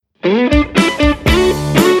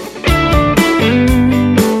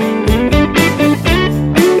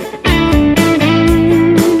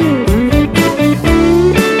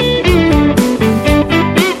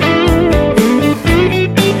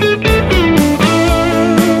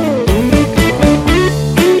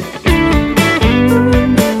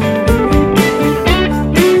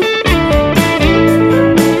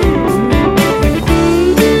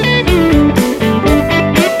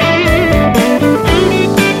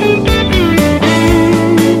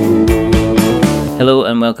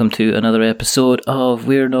welcome to another episode of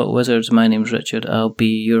We're Not Wizards. My name's Richard. I'll be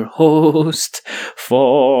your host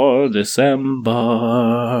for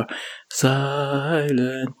December.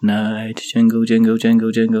 Silent night. Jingle, jingle,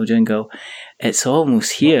 jingle, jingle, jingle. It's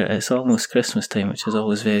almost here. It's almost Christmas time, which is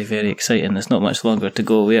always very, very exciting. There's not much longer to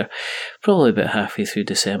go. We're probably about halfway through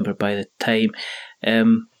December by the time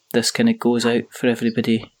this kind of goes out for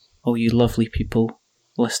everybody, all you lovely people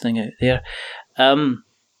listening out there.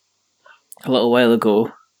 A little while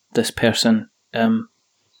ago, this person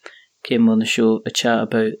came on the show to chat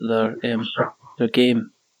about their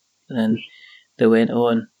game, and then they went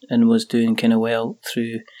on and was doing kind of well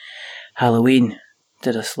through Halloween.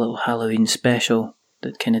 Did this little Halloween special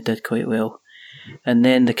that kind of did quite well, and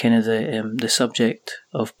then the subject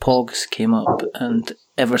of Pogs came up, and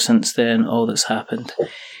ever since then, all that's happened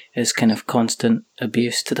is kind of constant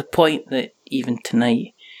abuse, to the point that even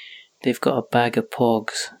tonight they've got a bag of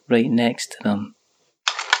Pogs right next to them.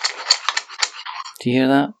 Do you hear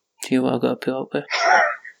that? Do you hear what I've got to put up with?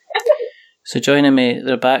 So joining me,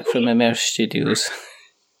 they're back from Immerse Studios.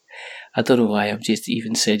 I don't know why I've just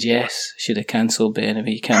even said yes. Should have cancelled, but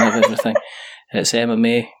anyway, you can't have everything. It's Emma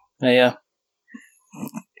May. Hiya.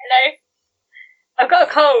 Hello. I've got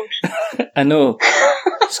a cold. I know.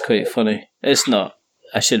 It's quite funny. It's not.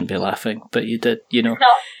 I shouldn't be laughing, but you did, No.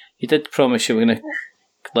 You did promise you were going to,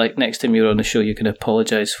 like, next time you're on the show, you can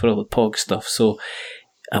apologise for all the Pog stuff, so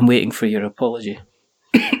I'm waiting for your apology.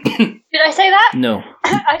 Did I say that? No.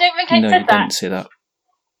 I don't think I No, said you that. didn't say that.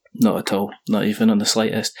 Not at all. Not even on the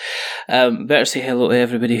slightest. Better say hello to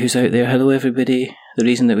everybody who's out there. Hello, everybody. The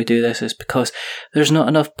reason that we do this is because there's not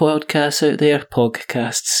enough podcasts out there.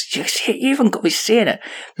 Podcasts. You even got me saying it.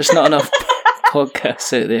 There's not enough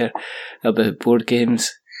podcasts out there about board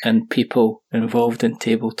games and people involved in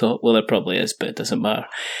tabletop. Well, there probably is, but it doesn't matter.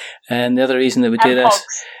 And the other reason that we do this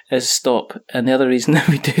is stop. And the other reason that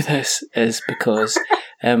we do this is because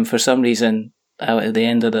for some reason, out at the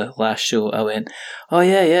end of the last show, I went, oh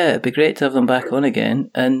yeah, it'd be great to have them back on again.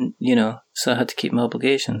 And, so I had to keep my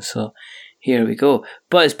obligations. So here we go.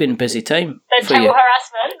 But it's been a busy time. Sexual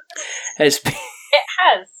harassment. It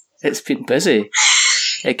has. It's been busy.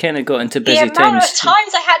 It kind of got into busy times. The amount of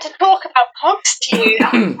times I had to talk about Pogs to you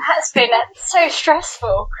has been so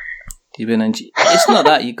stressful. It's not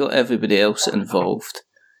that, you got everybody else involved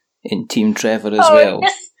in Team Trevor as well.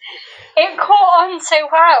 It caught on so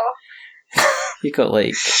well. You got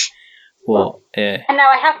what? And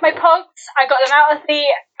now I have my Pogs. I got them out of the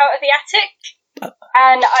attic,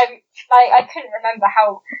 and I couldn't remember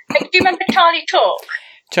how. Do you remember Charlie Chalk?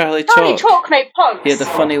 Charlie Chalk made Pogs. He had a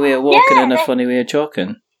funny way of walking and a funny way of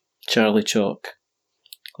chalking. Charlie Chalk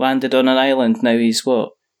landed on an island. Now he's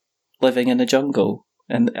living in the jungle.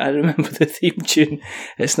 And I remember the theme tune.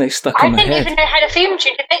 It's now stuck in my head. I didn't even know how the theme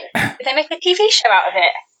tune. Did they make a TV show out of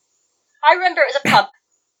it? I remember it was a pub.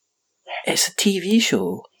 It's a TV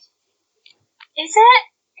show. Is it?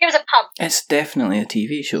 It was a pub. It's definitely a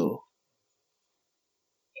TV show.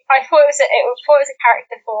 I thought it was a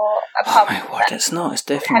character for a pub. Oh my word, it's not. It's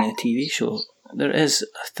definitely a TV show. There is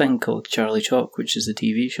a thing called Charlie Chalk, which is a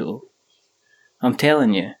TV show. I'm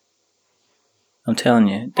telling you.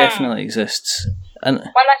 It definitely exists. And well,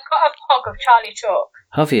 I've got a Pog of Charlie Chalk.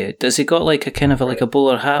 Have you? Does he got like a kind of a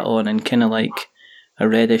bowler hat on and kind of like a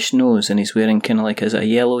reddish nose, and he's wearing kind of like, is it a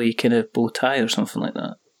yellowy kind of bow tie or something like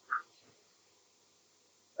that?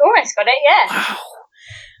 Almost got it, yeah. Wow.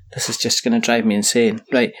 This is just going to drive me insane.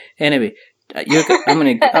 Right, anyway, I'm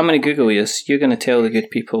going to Google this. You're going to tell the good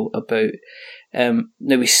people about...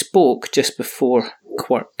 now, we spoke just before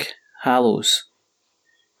Quirk Hallows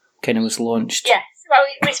kind of was launched. Yes, well,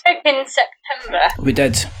 we spoke in September. We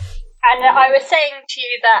did. And I was saying to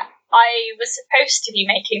you that I was supposed to be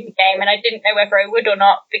making the game, and I didn't know whether I would or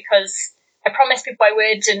not, because I promised people I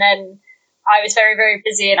would, and then I was very, very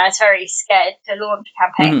busy, and I was very scared to launch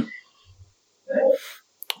a campaign. Mm-hmm.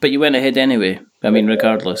 But you went ahead anyway. I mean,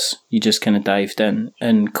 regardless, you just kind of dived in,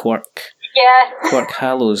 and Quirk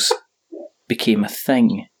Hallows became a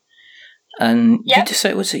thing. And you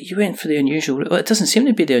decided, you went for the unusual route. Well, it doesn't seem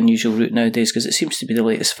to be the unusual route nowadays, because it seems to be the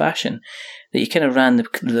latest fashion, that you kind of ran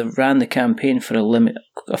the campaign for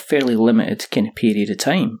a fairly limited kind of period of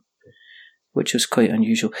time, which was quite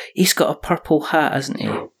unusual. He's got a purple hat, hasn't he?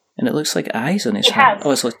 And it looks like eyes on his hat. Has.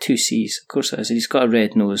 Oh, it's like 2 C's. Of course it is. And he's got a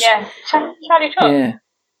red nose. Yeah, Charlie Chalk.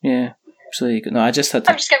 Yeah. So you go. No, I just had to.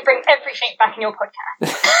 I'm just going to bring everything back in your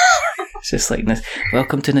podcast. It's just like this.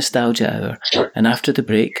 Welcome to Nostalgia Hour, and after the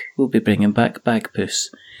break, we'll be bringing back Bagpuss.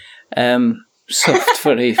 Soft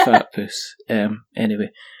furry fat puss. Anyway,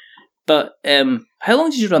 but how long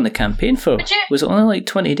did you run the campaign for? Was it only like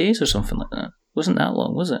 20 days or something like that? Wasn't that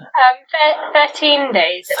long, was it? 13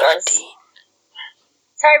 days it was.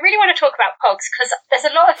 So I really want to talk about Pogs, because there's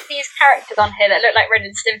a lot of these characters on here that look like Ren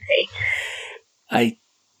and Stimpy. I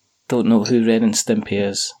don't know who Ren and Stimpy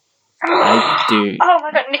is. I do. Oh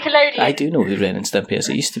my god, Nickelodeon. I do know who Ren and Stimpy is.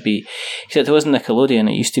 It used to be, except it wasn't Nickelodeon,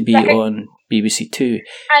 it used to be on BBC Two.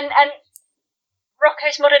 And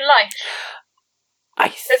Rocko's Modern Life.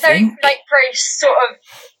 Very sort of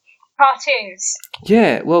cartoons.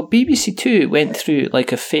 Yeah, well, BBC Two went through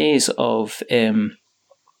like a phase of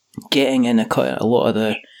getting in a lot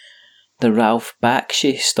of the Ralph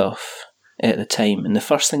Bakshi stuff at the time, and the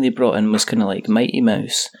first thing they brought in was kind of like Mighty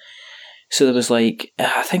Mouse. So there was like,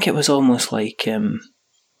 I think it was almost like,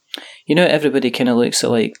 everybody kind of looks at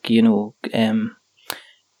like,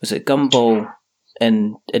 was it Gumball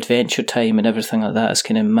and Adventure Time and everything like that is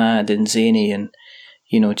kind of mad and zany and,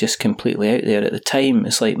 just completely out there. At the time,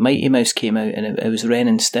 it's like Mighty Mouse came out and it was Ren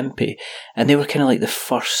and Stimpy, and they were kind of like the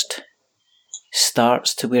first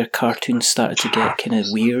starts to where cartoons started to get kind of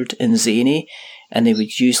weird and zany. And they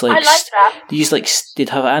would use like, I like that. They'd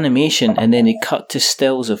have animation and then they cut to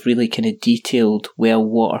stills of really kind of detailed, well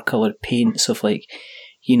watercoloured paints of like,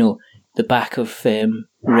 the back of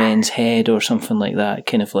Ren's head or something like that,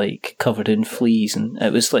 kind of like covered in fleas, and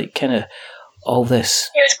it was like kind of all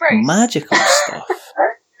this magical stuff.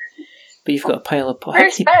 But you've got a pile of Pogs.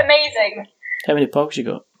 It's amazing. How many Pogs you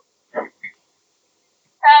got?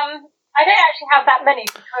 I don't actually have that many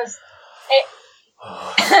because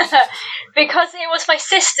it was my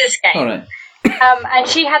sister's game. All right. And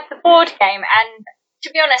she had the board game, and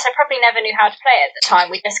to be honest, I probably never knew how to play it at the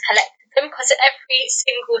time. We just collected them because every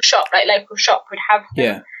single shop, like local shop, would have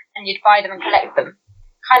them, and you'd buy them and collect them,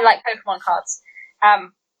 kind of like Pokemon cards.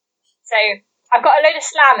 So I've got a load of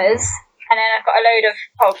Slammers, and then I've got a load of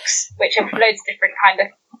Pogs, which have loads of different kind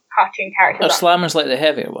of cartoon characters. Are Slammers like the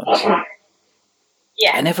heavier ones?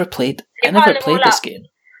 Yeah. I never played this game.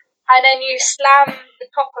 And then you slam the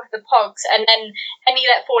top of the Pogs, and then any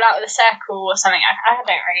that fall out of the circle or something. I don't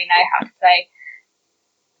really know how to play.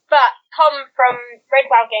 But Tom from Red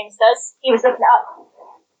Wow Games does. He was looking it up.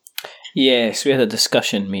 Yes, we had a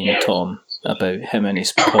discussion, me and Tom, about him and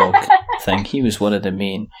his Pog thing. He was one of the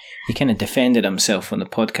main. He kind of defended himself on the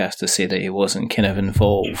podcast to say that he wasn't kind of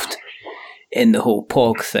involved in the whole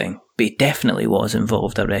Pog thing. But he definitely was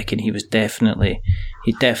involved, I reckon. He definitely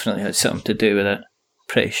had something to do with it.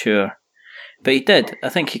 Pretty sure. But he did. I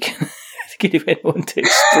think he went on to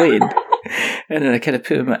explain. And then I kind of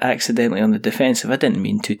put him accidentally on the defensive. I didn't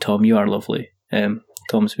mean to, Tom. You are lovely.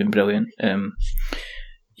 Tom's been brilliant.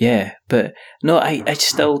 Yeah, but no, I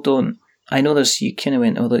still don't. I know you kind of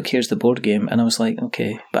went, oh look, here's the board game. And I was like,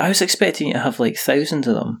 okay. But I was expecting you to have like thousands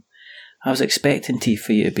of them. I was expecting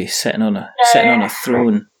for you to be sitting on a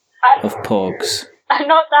throne of Pogs. I'm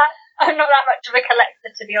not that much of a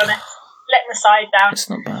collector, to be honest. Let the side down. It's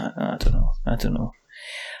not bad. I don't know.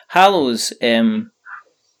 Hallows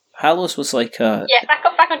was like a... Yeah, back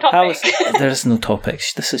on topic. There's no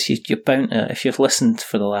topics. This is you're bound to, if you've listened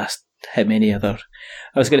for the last how many other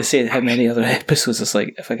episodes, it's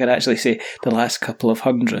like, if I could actually say the last couple of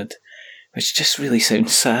 100, which just really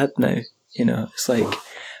sounds sad now. It's like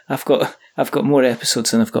I've got more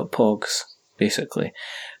episodes than I've got Pogs, basically.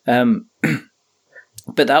 But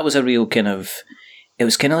that was a real kind of... It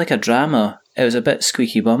was kind of like a drama. It was a bit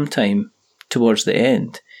squeaky bum time towards the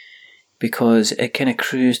end because it kind of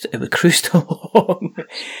cruised along.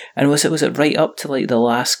 And was it right up to like the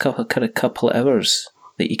last couple of hours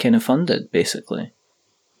that you kind of funded, basically?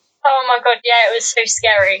 Oh my god, yeah, it was so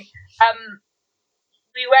scary.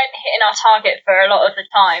 We weren't hitting our target for a lot of the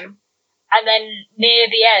time, and then near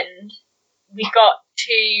the end, we got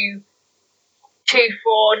to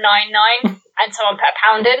 2499, and someone put a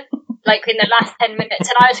pound in. Like in the last 10 minutes,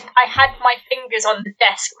 and I had my fingers on the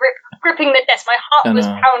desk, gripping the desk. My heart was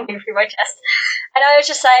pounding through my chest, and I was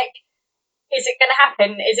just like, "Is it going to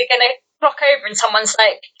happen? Is it going to knock over?" And someone's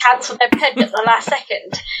like, cancel their pen at the last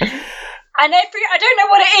second. And I don't know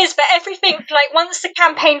what it is, but everything, like once the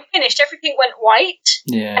campaign finished, everything went white.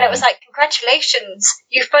 Yeah. And it was like, congratulations,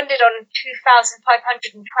 you funded on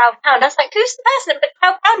 £2,512. I was like, who's the person that put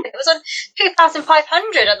 £12? It was on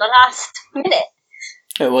 2,500 at the last minute.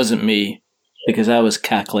 It wasn't me, because I was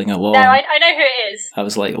cackling along. No, I know who it is. I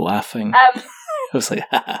was like laughing. I was like,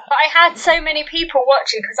 But I had so many people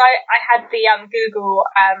watching because I had the Google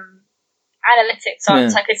analytics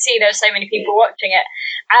on, so I could see there were so many people watching it.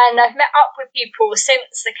 And I've met up with people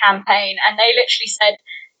since the campaign, and they literally said,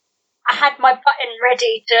 I had my button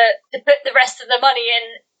ready to put the rest of the money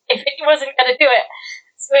in if it wasn't going to do it.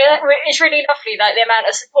 So it's really lovely, like the amount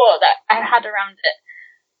of support that I had around it.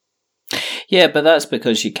 Yeah, but that's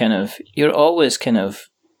because you've always kind of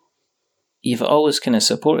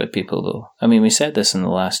supported people, though. I mean, we said this in the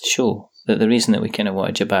last show, that the reason that we kind of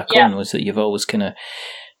wanted you back on was that you've always kind of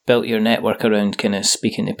built your network around kind of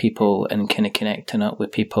speaking to people and kind of connecting up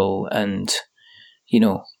with people and,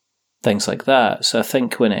 things like that. So I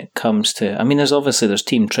think when it comes to, I mean, there's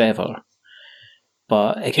Team Trevor,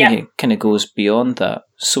 but it kind of goes beyond that.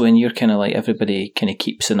 So when you're kind of like, everybody kind of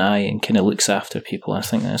keeps an eye and kind of looks after people, I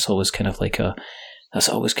think that's always kind of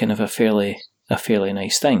a fairly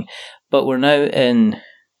nice thing. But we're now in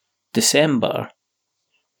December,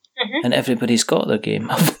 and everybody's got their game.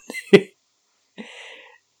 They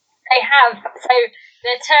have. So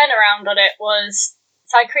the turnaround on it was,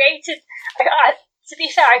 to be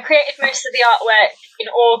fair, I created most of the artwork in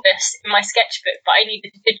August in my sketchbook, but I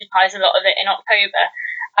needed to digitise a lot of it in October.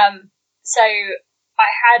 So I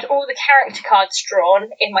had all the character cards drawn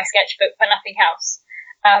in my sketchbook, but nothing else.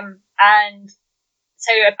 And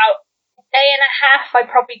so about a day and a half, I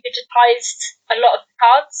probably digitised a lot of the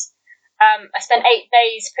cards. I spent 8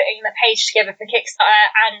 days putting the page together for Kickstarter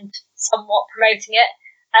and somewhat promoting it.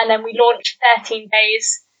 And then we launched 13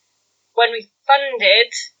 days. When we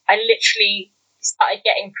funded, I literally started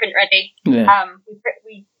getting print ready. Yeah.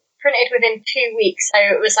 We printed within 2 weeks, so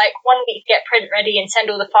it was like 1 week to get print ready and send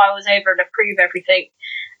all the files over and approve everything,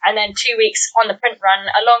 and then 2 weeks on the print run,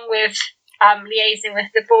 along with liaising with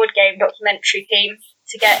the board game documentary team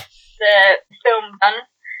to get the film done.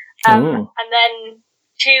 And then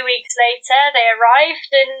 2 weeks later, they arrived,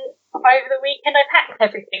 and over the weekend I packed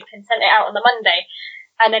everything and sent it out on the Monday,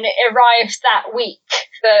 and then it arrived that week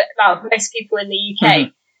for most people in the UK.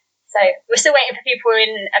 So we're still waiting for people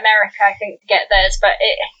in America, I think, to get theirs, but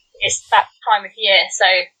it's that time of year, so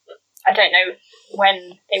I don't know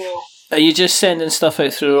when they will. Are you just sending stuff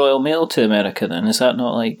out through Royal Mail to America then? Is that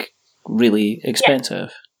not, like, really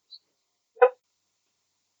expensive? Yeah.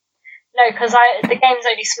 No, because the game's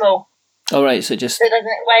only small. Oh, right, so it doesn't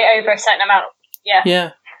weigh over a certain amount.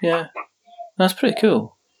 Yeah. Yeah. That's pretty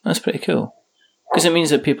cool. Because it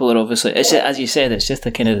means that people are obviously, it's, as you said, it's just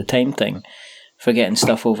the kind of the time thing for getting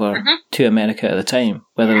stuff over to America at the time,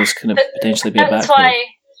 whether there's going to potentially be a backlog. That's why.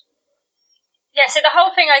 Yeah, so the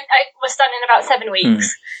whole thing I was done in about 7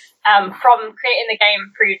 weeks, from creating the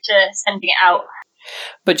game through to sending it out.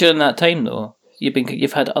 But during that time, though,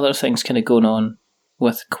 you've had other things kind of going on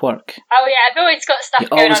with Quirk. Oh yeah, I've always got stuff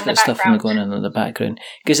going on in the background. You've always got stuff going on in the background.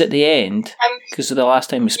 Because at the end, because the last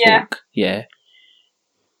time we spoke,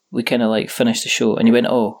 we kind of like finished the show, and you went,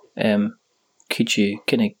 could you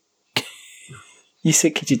kind of... You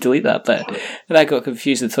said, could you delete that bit? And I got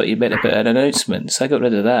confused and thought you meant about an announcement, so I got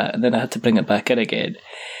rid of that, and then I had to bring it back in again.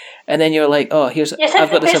 And then you were like, here's... Yes,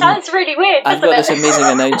 it sounds really weird, I've got this amazing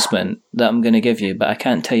announcement that I'm going to give you, but I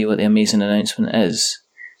can't tell you what the amazing announcement is.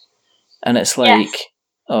 And it's like,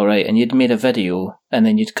 all right, and you'd made a video, and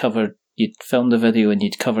then you'd filmed a video, and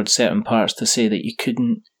you'd covered certain parts to say that you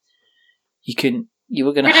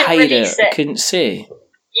were going to hide it. I couldn't say.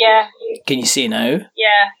 Yeah. Can you say now?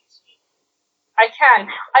 Yeah. I can.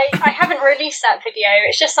 I haven't released that video.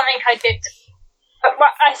 It's just something I did.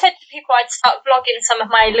 I said to people I'd start vlogging some of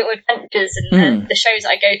my little adventures and the shows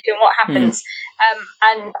I go to and what happens.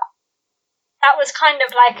 And that was kind of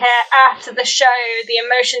like after the show, the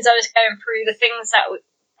emotions I was going through, the things that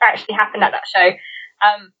actually happened at that show.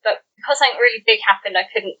 But because something really big happened, I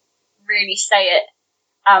couldn't really say it.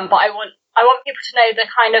 But I want people to know the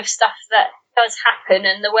kind of stuff that does happen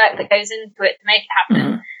and the work that goes into it to make it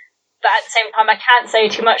happen. But at the same time, I can't say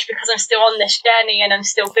too much because I'm still on this journey and I'm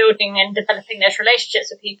still building and developing those relationships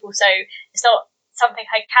with people. So it's not something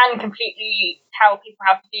I can completely tell people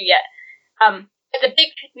how to do yet. But the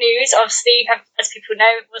big news, obviously, as people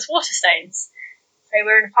know, was Waterstones. So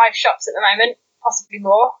we're in 5 shops at the moment, possibly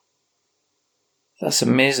more. That's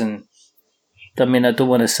amazing. I mean, I don't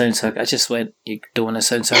want to sound sarcastic. I just went, you don't want to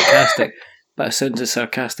sound sarcastic, but it sounds as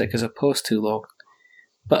sarcastic as a post too long.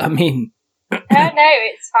 But I mean... No,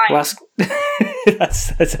 it's fine. That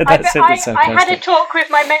sounded sarcastic. I had a talk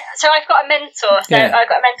with my so I've got a mentor. So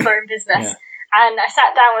I've got a mentor in business, and I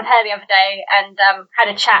sat down with her the other day and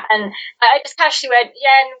had a chat, and I just casually went,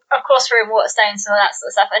 and of course we're in Waterstones and all that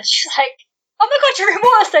sort of stuff, and she's like, "Oh my god, you're in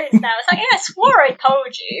Waterstones now!" It's like, "Yeah, I swore I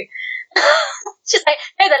told you." She's like,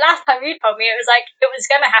 "No, the last time you told me, it was like it was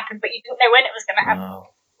going to happen, but you didn't know when it was going to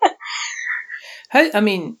happen." I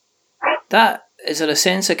mean, that. Is there a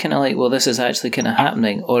sense of kind of like, well, this is actually kind of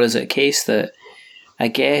happening, or is it a case that, I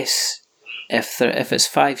guess, if it's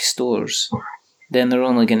 5 stores, then they're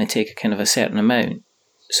only going to take a kind of a certain amount.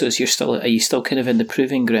 So are you still kind of in the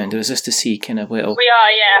proving ground, or is this to see kind of, well, we are,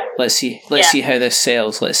 yeah. Let's see how this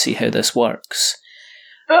sells. Let's see how this works.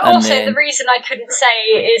 But also, the reason I couldn't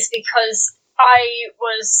say is because I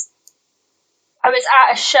was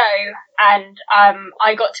at a show and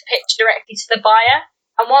I got to pitch directly to the buyer.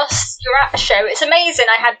 And whilst you're at a show, it's amazing.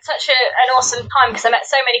 I had such an awesome time because I met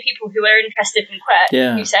so many people who were interested in Quirk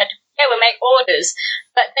who said, yeah, we'll make orders.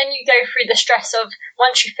 But then you go through the stress of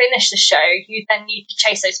once you finish the show, you then need to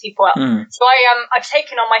chase those people up. So I've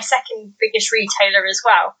taken on my second biggest retailer as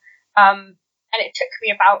well. And it took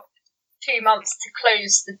me about 2 months to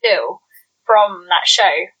close the deal from that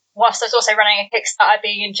show. Whilst I was also running a Kickstarter,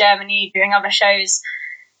 being in Germany, doing other shows.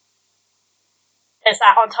 There's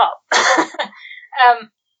that on top.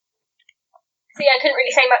 So yeah, I couldn't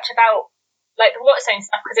really say much about like the Waterstone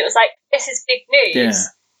stuff because it was like, this is big news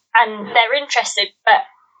and they're interested, but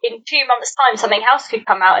in 2 months' time something else could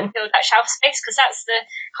come out and fill that shelf space, because that's the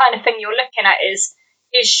kind of thing you're looking at is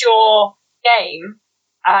your game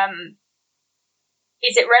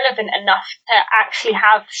is it relevant enough to actually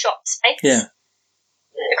have shop space? Yeah.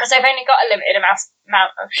 Because they've only got a limited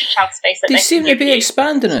amount of shelf space. That they seem to be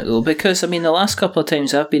expanding it though, because I mean the last couple of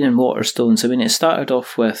times I've been in Waterstones, I mean it started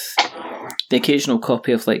off with the occasional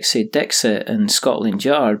copy of like say Dixit and Scotland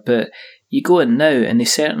Yard, but you go in now and they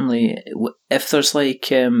certainly, if there's like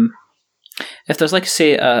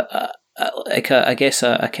say a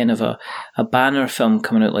kind of a banner film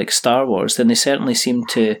coming out like Star Wars, then they certainly seem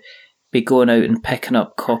to be going out and picking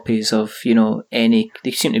up copies of, you know,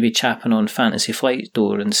 they seem to be chapping on Fantasy Flight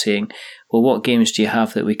door and saying, well, what games do you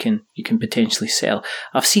have that you can potentially sell?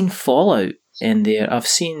 I've seen Fallout in there. I've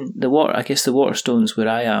seen the Waterstones where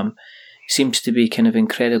I am seems to be kind of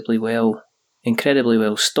incredibly well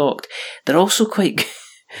stocked. They're also quite,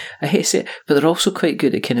 I hate to say it, but they're also quite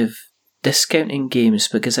good at kind of discounting games,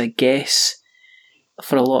 because I guess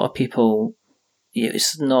for a lot of people,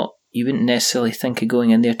 it's not, you wouldn't necessarily think of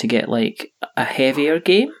going in there to get like a heavier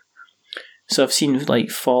game. So I've seen like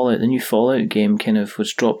Fallout, the new Fallout game kind of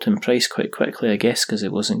was dropped in price quite quickly, I guess, because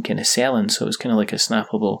it wasn't kind of selling, so it was kind of like a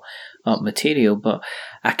snappable up material. But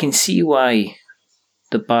I can see why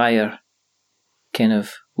the buyer kind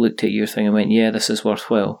of looked at your thing and went, yeah, this is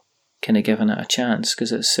worthwhile, kind of giving it a chance,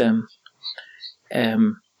 because it's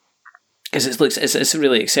it's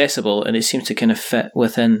really accessible and it seems to kind of fit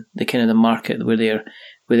within the kind of the market where they're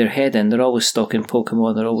heading. They're always stocking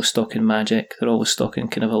Pokemon, they're always stocking Magic, they're always stocking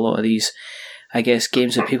kind of a lot of these, I guess,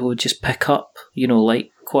 games that people would just pick up, you know,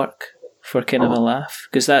 like Quirk for kind of a laugh.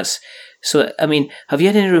 Because that's, so, I mean, have you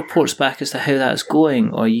had any reports back as to how that's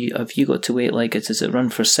going? Or have you got to wait, like, does it run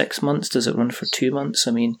for 6 months? Does it run for 2 months?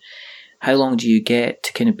 I mean, how long do you get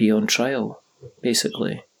to kind of be on trial,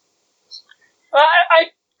 basically? Well,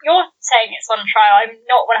 you're saying it's on trial. I'm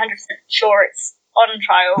not 100% sure it's on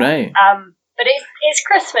trial. Right. But it's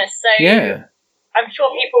Christmas, so yeah. I'm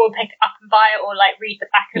sure people will pick it up and buy it or like read the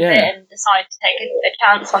back of it and decide to take a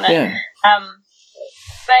chance on it. Yeah.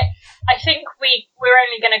 But I think we're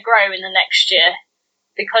only going to grow in the next year,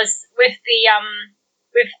 because with the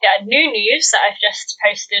new news that I've just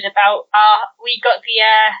posted about, we got the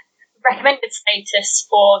recommended status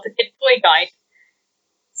for the Good Boy Guide.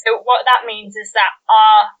 So what that means is that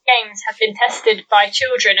our games have been tested by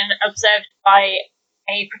children and observed by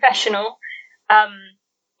a professional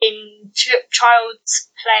in child's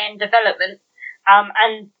play and development,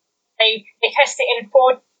 and they test it in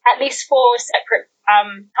at least four separate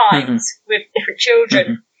times with different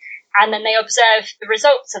children, and then they observe the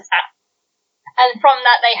results of that. And from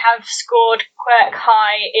that, they have scored Quirk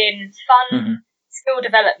high in fun, skill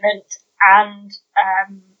development, and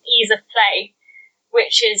ease of play,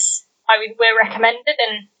 which is, I mean, we're recommended,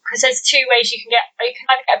 and because there's two ways you can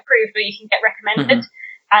either get approved or you can get recommended,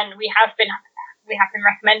 and we have been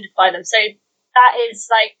recommended by them. So that is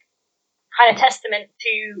like kind of testament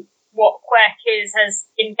to what Quirk is as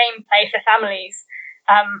in gameplay for families,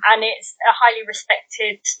 and it's a highly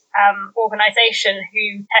respected organisation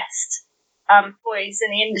who test toys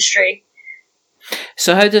in the industry.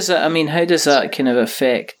 So how does that kind of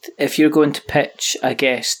affect if you're going to pitch, I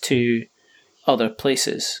guess, to other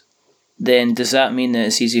places? Then does that mean that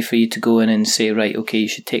it's easy for you to go in and say, right, okay, you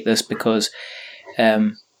should take this because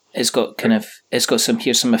it's got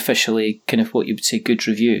some officially kind of what you would say good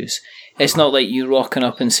reviews. It's not like you rocking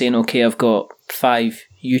up and saying, okay, I've got 5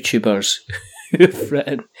 YouTubers who've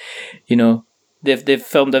written, you know, they've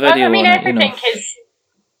filmed a video on it.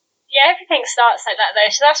 Everything starts like that though.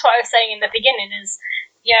 So that's what I was saying in the beginning is,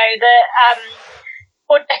 you know, the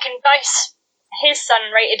Board Deck and Dice, his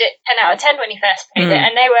son rated it 10 out of 10 when he first played it,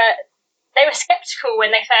 and they were skeptical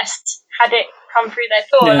when they first had it come through their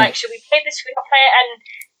door. Like, should we play this? Should we not play it? And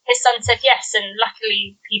his son said yes, and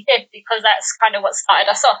luckily he did, because that's kind of what started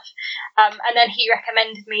us off. And then he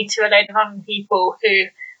recommended me to a load of other people who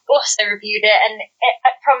also reviewed it, and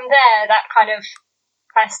from there that kind of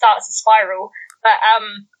starts a spiral. But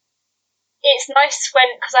it's nice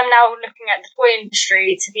because I'm now looking at the toy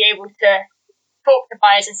industry to be able to talk to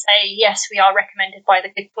buyers and say, yes, we are recommended by the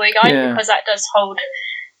Good Toy Guide, because that does hold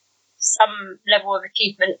some level of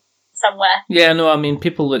achievement somewhere. Yeah, no, I mean,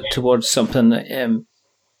 people look towards something that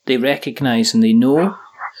they recognise and they know.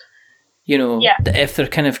 You know, if they're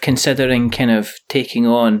kind of considering kind of taking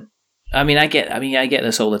on. I get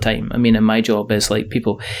this all the time. I mean, in my job is like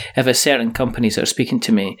people, if there's certain companies that are speaking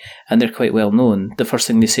to me and they're quite well known, the first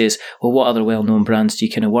thing they say is, well, what other well known brands do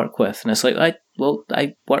you kind of work with? And it's like,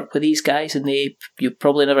 I work with these guys, and you've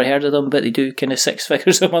probably never heard of them, but they do kind of 6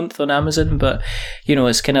 figures a month on Amazon. But, you know,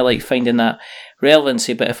 it's kind of like finding that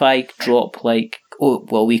relevancy. But if I drop like, oh,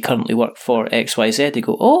 well, we currently work for XYZ, they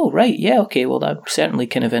go, oh, right, yeah, okay, well, I'm certainly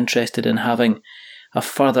kind of interested in having a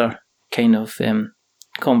further kind of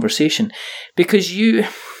conversation, because you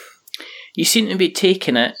seem to be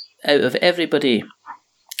taking it out of everybody,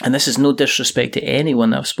 and this is no disrespect to anyone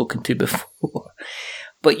that I've spoken to before,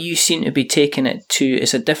 but you seem to be taking it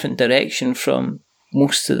it's a different direction from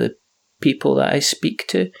most of the people that I speak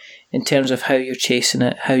to in terms of how you're chasing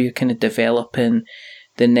it, how you're kind of developing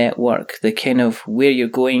the network, the kind of where you're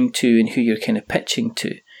going to and who you're kind of pitching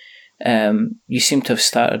to. You seem to have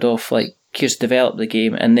started off like, here's develop the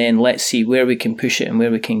game, and then let's see where we can push it and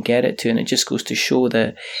where we can get it to. And it just goes to show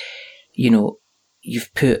that, you know,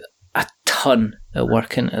 you've put a ton of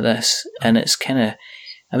work into this, and it's kind of,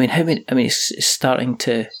 it's starting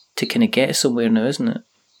to kind of get somewhere now, isn't it?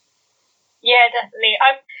 Yeah, definitely.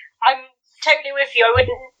 I'm totally with you. I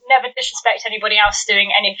wouldn't never disrespect anybody else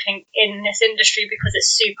doing anything in this industry because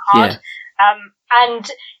it's super hard. Yeah. And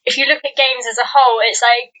if you look at games as a whole, it's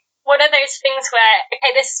like one of those things where,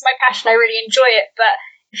 okay, this is my passion, I really enjoy it, but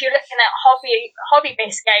if you're looking at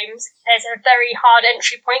hobby-based games, there's a very hard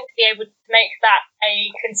entry point to be able to make that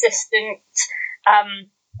a consistent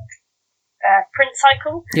print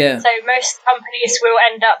cycle. Yeah. So most companies will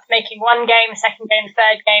end up making one game, a second game,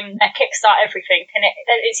 third game, they kickstart everything, and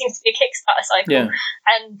it seems to be a Kickstarter cycle. Yeah.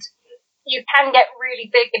 And you can get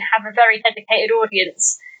really big and have a very dedicated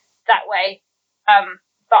audience that way.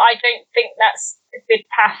 But I don't think that's a good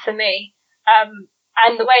path for me.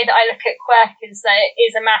 And the way that I look at Quirk is that it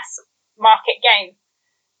is a mass market game.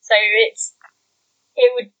 So it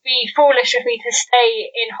would be foolish of me to stay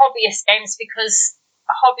in hobbyist games, because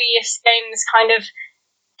hobbyist games kind of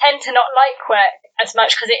tend to not like Quirk as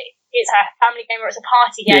much because it's a family game or it's a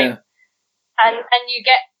party game. Yeah. And you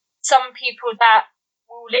get some people that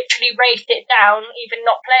will literally rate it down, even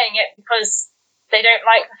not playing it, because they don't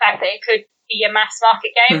like the fact that it could be a mass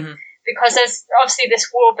market game. Mm-hmm. Because there's obviously this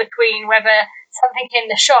war between whether something in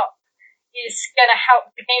the shop is going to help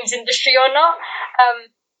the games industry or not.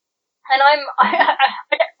 And I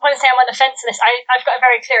don't want to say I'm on the fence on this. I've got a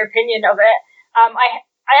very clear opinion of it.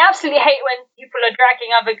 I absolutely hate when people are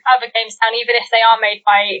dragging other games down, even if they are made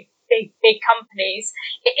by big companies.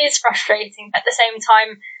 It is frustrating, but at the same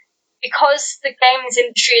time, because the games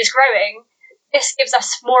industry is growing, this gives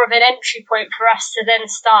us more of an entry point for us to then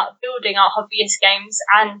start building our hobbyist games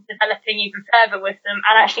and developing even further with them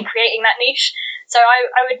and actually creating that niche. So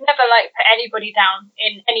I would never put anybody down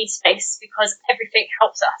in any space, because everything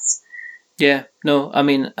helps us. Yeah, no, I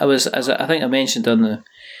mean, I think I mentioned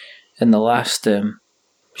in the last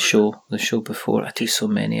show, the show before, I do so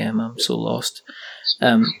many, I'm so lost.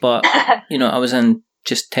 But, I was in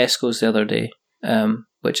just Tesco's the other day,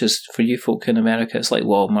 which is, for you folk in America, it's like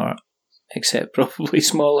Walmart, except probably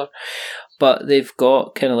smaller. But they've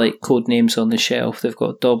got kind of like code names on the shelf. They've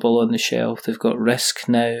got Dobble on the shelf. They've got Risk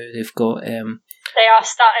now. They've got they are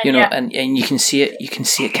starting, and you can see it. You can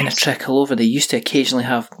see it kind of trickle over. They used to occasionally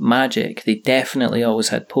have Magic. They definitely always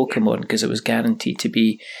had Pokemon, because it was guaranteed to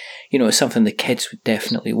be, something the kids would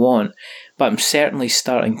definitely want. But I'm certainly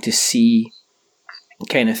starting to see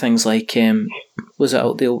kind of things like was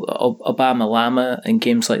it the Obama Llama and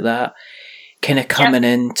games like that, kind of coming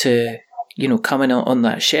into. Coming out on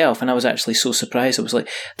that shelf. And I was actually so surprised. I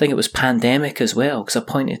think it was Pandemic as well, because I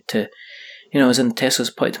pointed to, I was in Tesla's,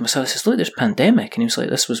 pointed to myself, I says, look, there's Pandemic. And he was like,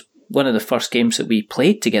 this was one of the first games that we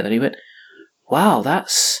played together. He went, wow,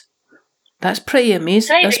 that's pretty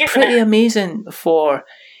amazing. That's pretty amazing for,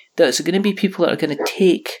 there's going to be people that are going to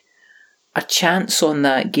take a chance on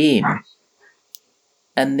that game.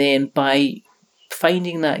 And then by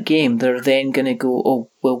finding that game, they're then going to go, oh,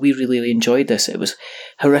 well, we really enjoyed this. It was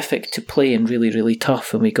horrific to play and really, really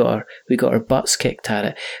tough, and we got our butts kicked at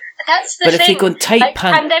it. That's the thing. But if you go and type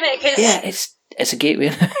Pandemic is it's a gateway.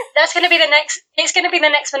 That's going to be the next. It's going to be the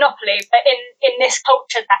next Monopoly, but in this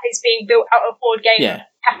culture that is being built out of board game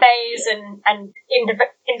cafes and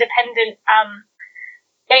independent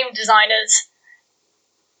game designers.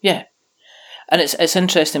 Yeah. And it's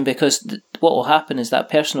interesting because what will happen is that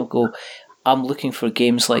person will go, I'm looking for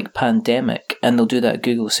games like Pandemic, and they'll do that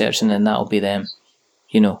Google search, and then that'll be them.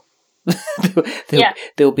 You know,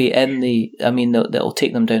 they'll be in the. I mean, that'll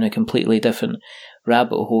take them down a completely different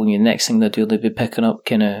rabbit hole. And the next thing they'll do, they'll be picking up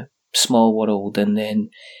kind of Small World, and then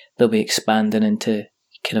they'll be expanding into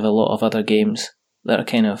kind of a lot of other games that are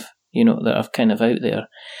kind of out there.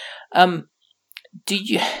 Do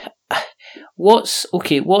you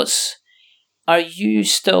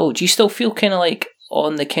still feel kind of like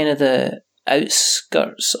on the kind of the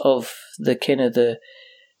outskirts of the kind of the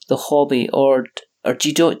hobby, or do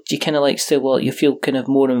you kind of like still, well, you feel kind of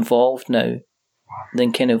more involved now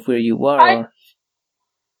than kind of where you were?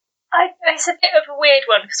 It's a bit of a weird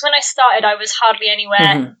one, because when I started I was hardly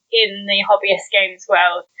anywhere in the hobbyist games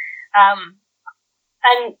world.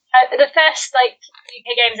 And the first UK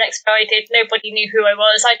Games Expo I did, nobody knew who I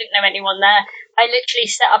was. I didn't know anyone there. I literally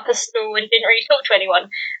set up a stall and didn't really talk to anyone,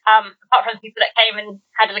 apart from the people that came and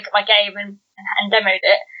had a look at my game and demoed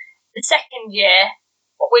it. The second year,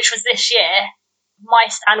 which was this year, my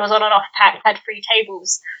stand was on and off packed, had 3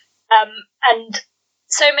 tables. And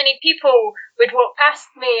so many people would walk past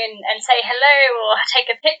me and say hello or take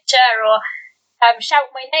a picture or shout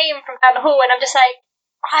my name from down the hall, and I'm just like,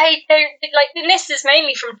 I don't like, the list is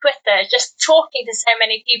mainly from Twitter, just talking to so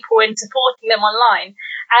many people and supporting them online.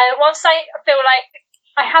 And whilst I feel like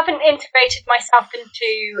I haven't integrated myself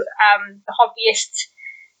into the hobbyist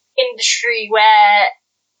industry where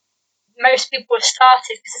most people have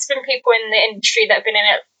started, because there's been people in the industry that have been in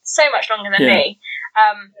it so much longer than me.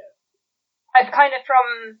 I've kind of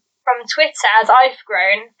from Twitter, as I've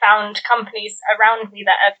grown, found companies around me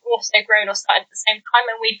that have also grown or started at the same time,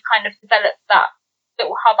 and we've kind of developed that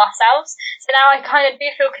little hub ourselves. So now I kind of do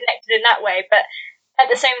feel connected in that way, but at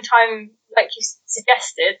the same time, like you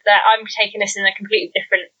suggested, that I'm taking this in a completely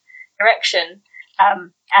different direction,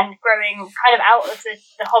 and growing kind of out of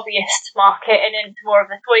the hobbyist market and into more of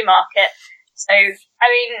the toy market. So, I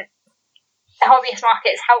mean, the hobbyist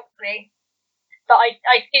market has helped me, but I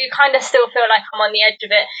do kind of still feel like I'm on the edge of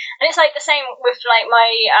it. And it's like the same with like my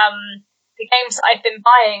the games that I've been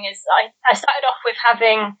buying. Is I started off with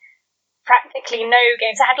having practically no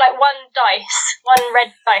games. I had like one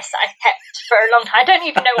red dice that I've kept for a long time. I don't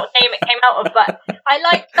even know what game it came out of, but I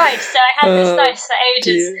like dice, so I had this dice for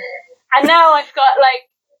ages. Dear. And now I've got like,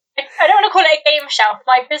 I don't want to call it a game shelf.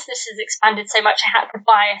 My business has expanded so much I had to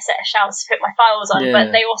buy a set of shelves to put my files on,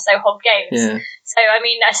 but they also hold games. Yeah. So I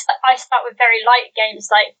mean, I start with very light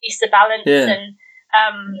games like Beast of Balance and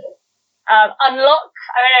Unlock.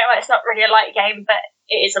 I don't know, it's not really a light game, but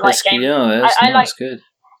it is a light game. Yeah, I like it's good.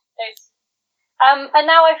 Those. And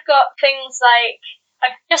now I've got things like,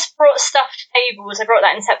 I've just brought stuffed tables. I brought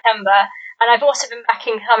that in September, and I've also been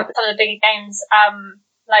backing some of the bigger games,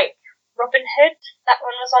 like Robin Hood. That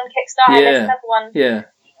one was on Kickstarter. There's another one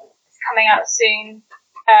that's coming out soon.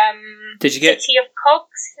 Did you get City of Cogs?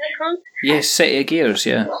 Is it called? Yes, City of Gears.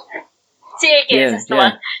 Yeah. City of Gears is the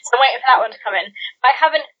one. So I'm waiting for that one to come in. I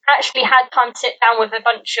haven't actually had time to sit down with a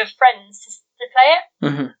bunch of friends to play it.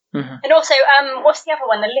 And also, what's the other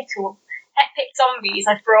one? The Little Epic Zombies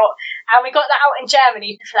I brought, and we got that out in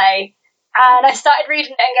Germany to play, and I started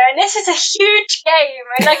reading it and going, this is a huge game,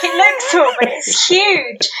 and like, it looks cool, but it's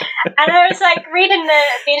huge. And I was like reading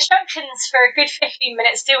the instructions for a good 15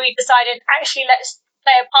 minutes till we decided, actually, let's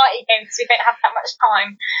play a party game because we don't have that much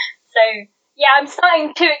time. So yeah, I'm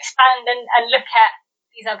starting to expand and look at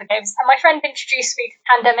these other games. And my friend introduced me to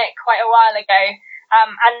Pandemic quite a while ago.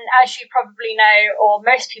 And as you probably know, or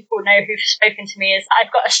most people know who've spoken to me, is I've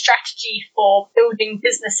got a strategy for building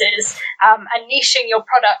businesses and niching your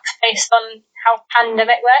products based on how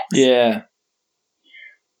Pandemic works. Yeah.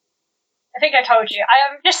 I think I told you. I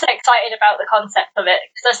am just so excited about the concept of it,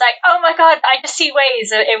 because I was like, oh my god, I just see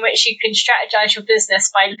ways in which you can strategize your business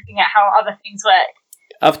by looking at how other things work.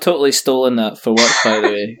 I've totally stolen that for work, by the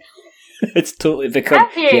way. It's totally become...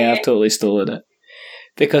 Have you? Yeah, I've totally stolen it.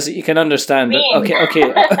 Because you can understand that. Okay,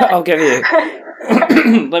 I'll give you.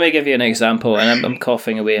 Let me give you an example, and I'm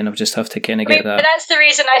coughing away, and I just have to kind of get that. But that's the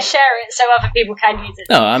reason I share it, so other people can use it.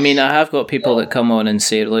 No, I mean, I have got people that come on and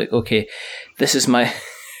say, "Look, okay, this is my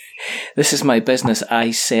business.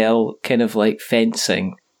 I sell kind of like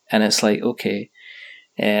fencing," and it's like, okay,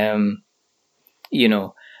 you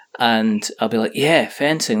know, and I'll be like, "Yeah,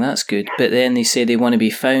 fencing, that's good," but then they say they want to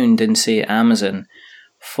be found in, say, Amazon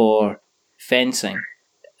for fencing.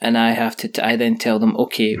 And I have to. I then tell them,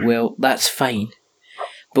 okay, well, that's fine,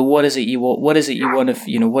 but what is it you want? What is it you want?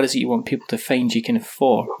 What is it you want people to find you kind of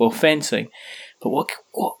for? Well, fencing, but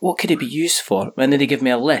what could it be used for? And then they give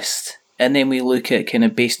me a list, and then we look at kind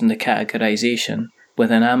of based on the categorization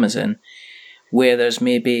within Amazon, where there's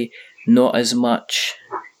maybe not as much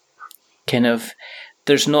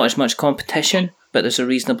there's not as much competition, but there's a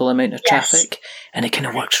reasonable amount of traffic, and it kind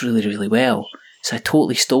of works really, really well. So I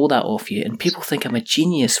totally stole that off you, and people think I'm a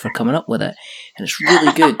genius for coming up with it, and it's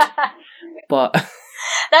really good. But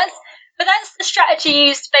that's the strategy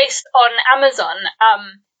used based on Amazon.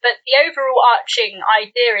 But the overall arching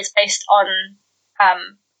idea is based on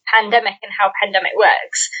pandemic and how pandemic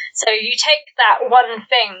works. So you take that one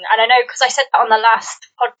thing, and I know because I said that on the last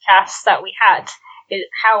podcast that we had, is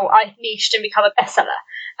how I niched and become a bestseller.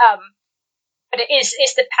 But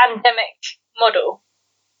it's the pandemic model.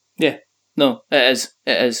 Yeah, no, it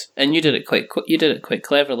is, and you did it quite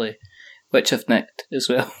cleverly, which I've nicked as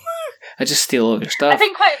well. I just steal all of your stuff. I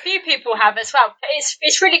think quite a few people have as well. But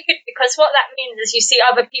it's really good because what that means is you see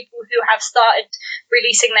other people who have started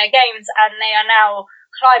releasing their games and they are now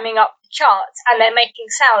climbing up the charts and they're making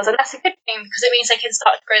sales, and that's a good thing because it means they can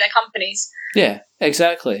start to grow their companies. Yeah,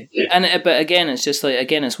 exactly. And but again, it's just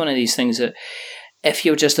like it's one of these things that if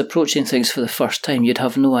you're just approaching things for the first time, you'd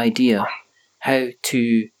have no idea how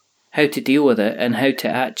to deal with it and how to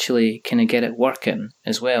actually kind of get it working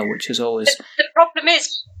as well, which is always the problem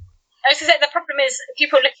is. I was going to say, the problem is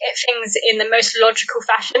people look at things in the most logical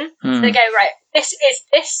fashion. So they go, right, this is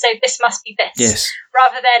this, so this must be this. Yes.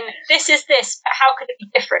 Rather than, this is this, but how could it be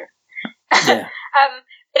different? Yeah.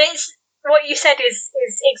 But it's what you said is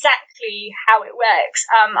exactly how it works.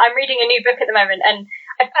 I'm reading a new book at the moment, and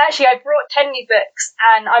I brought 10 new books,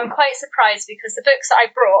 and I'm quite surprised because the books that I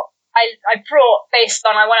brought based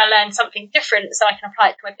on I want to learn something different so I can apply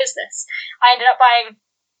it to my business. I ended up buying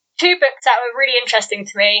 2 books that were really interesting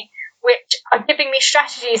to me, which are giving me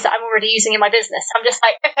strategies that I'm already using in my business. I'm just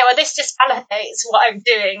like, okay, well, this just validates what I'm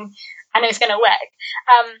doing and it's going to work.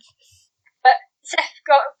 But Seth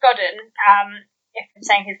Godin, if I'm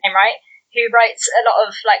saying his name right, who writes a lot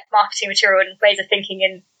of like marketing material and ways of thinking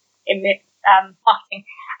in marketing,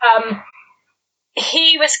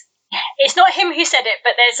 it's not him who said it,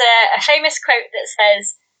 but there's a famous quote that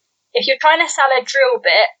says, if you're trying to sell a drill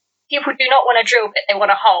bit, people do not want a drill bit, they want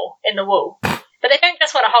a hole in the wall. But they don't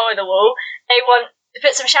just want a hole in the wall, they want to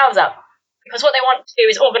put some shelves up. Because what they want to do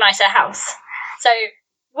is organise their house. So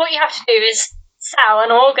what you have to do is sell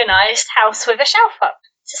an organised house with a shelf up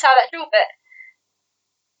to sell that drill bit.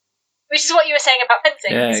 Which is what you were saying about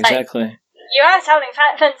fencing. Yeah, it's exactly. Like, you are selling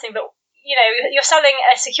fencing, but you're selling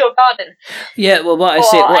a secure garden. Yeah, well, what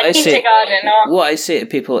I say to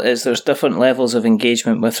people is there's different levels of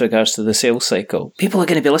engagement with regards to the sales cycle. People are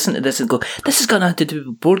going to be listening to this and go, this has got nothing to do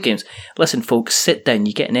with board games. Listen, folks, sit down.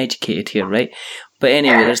 You're getting educated here, right? But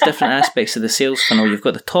anyway, there's different aspects of the sales funnel. You've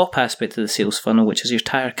got the top aspect of the sales funnel, which is your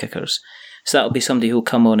tire kickers. So that'll be somebody who'll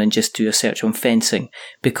come on and just do a search on fencing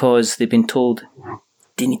because they've been told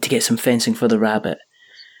they need to get some fencing for the rabbit.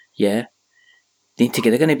 Yeah. They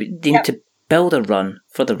need to build a run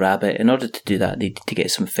for the rabbit. In order to do that, they need to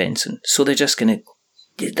get some fencing. So they're going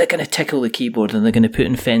to tickle the keyboard and they're going to put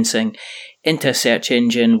in fencing into a search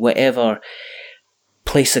engine, whatever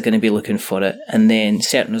place they're going to be looking for it, and then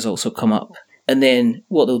certain results will come up. And then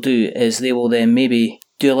what they'll do is they will then maybe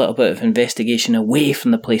do a little bit of investigation away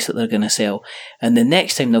from the place that they're going to sell. And the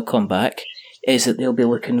next time they'll come back is that they'll be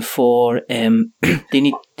looking for, they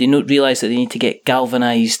realise that they need to get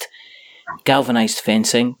galvanised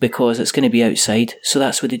fencing because it's going to be outside. So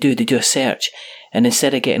that's what they do. They do a search, and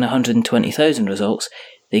instead of getting 120,000 results,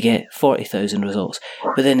 they get 40,000 results.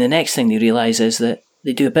 But then the next thing they realise is that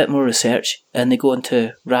they do a bit more research and they go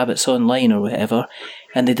onto Rabbits Online or whatever,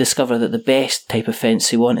 and they discover that the best type of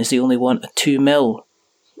fence they want is they only want a 2mm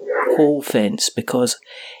hole fence, because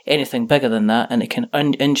anything bigger than that and it can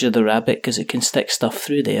injure the rabbit because it can stick stuff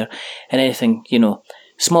through there, and anything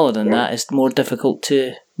smaller than that is more difficult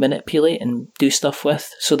to manipulate and do stuff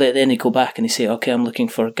with. So that then they go back and they say, okay, I'm looking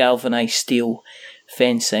for galvanised steel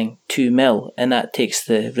fencing 2mm, and that takes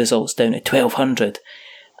the results down to 1200,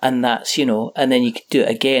 and that's and then you can do it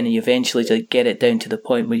again and you eventually get it down to the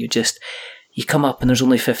point where you come up and there's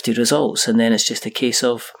only 50 results, and then it's just a case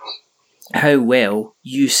of how well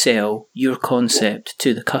you sell your concept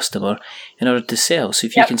to the customer in order to sell. So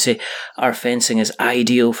if you can say our fencing is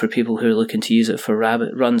ideal for people who are looking to use it for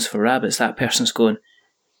runs for rabbits, that person's going,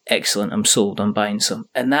 excellent, I'm sold, I'm buying some.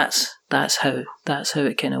 And that's how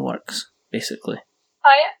it kind of works, basically.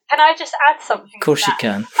 Can I just add something? Of course you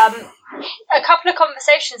can. A couple of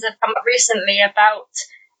conversations have come up recently about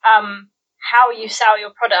how you sell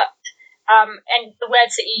your product and the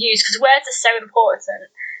words that you use, because words are so important.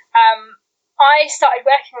 I started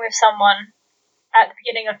working with someone at the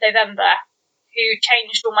beginning of November who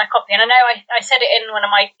changed all my copy. And I know I said it in one of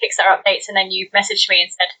my Kickstarter updates, and then you messaged me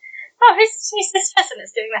and said, "Oh, who's this person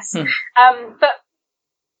that's doing this?" But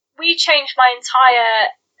we changed my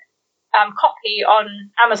entire copy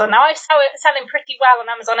on Amazon. Now I sell it selling pretty well on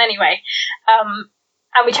Amazon anyway,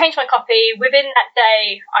 and we changed my copy. Within that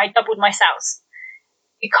day, I doubled my sales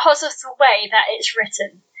because of the way that it's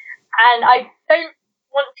written. And I don't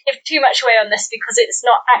want to give too much away on this because it's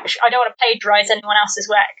not actually. I don't want to plagiarise anyone else's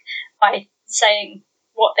work by saying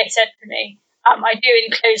what they said to me. I do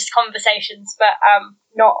in closed conversations, but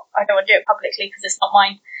not. I don't want to do it publicly because it's not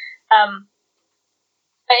mine.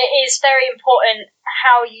 But it is very important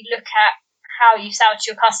how you look at how you sell to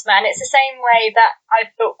your customer, and it's the same way that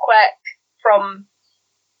I've built Quirk from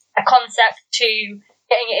a concept to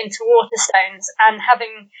getting it into Waterstones and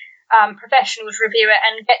having professionals review it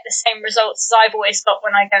and get the same results as I've always got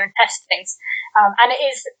when I go and test things. And it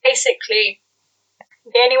is basically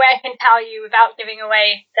the only way I can tell you without giving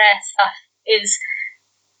away their stuff is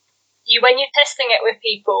when you're testing it with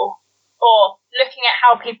people or looking at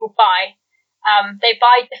how people buy, they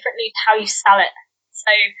buy differently to how you sell it.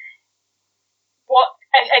 So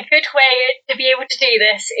a good way to be able to do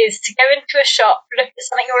this is to go into a shop, look at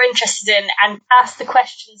something you're interested in, and ask the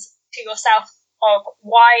questions to yourself of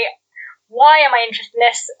why am I interested in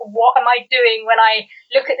this? What am I doing when I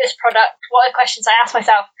look at this product? What are the questions I ask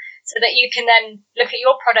myself, so that you can then look at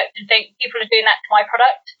your product and think, people are doing that to my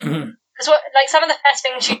product? Because some of the first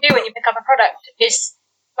things you do when you pick up a product is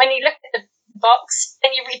when you look at the box,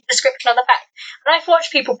 then you read the description on the back. And I've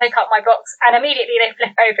watched people pick up my box and immediately they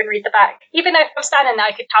flip over and read the back. Even though if I'm standing there,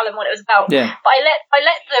 I could tell them what it was about. Yeah. But I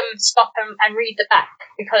let them stop and read the back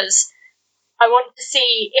because I want to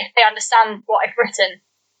see if they understand what I've written.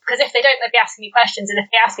 Because if they don't, they'll be asking me questions. And if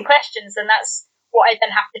they ask me questions, then that's what I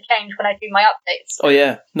then have to change when I do my updates. Oh,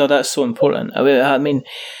 yeah. No, that's so important. I mean,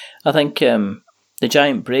 I think The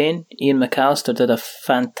Giant Brain, Ian McAllister, did a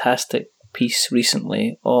fantastic piece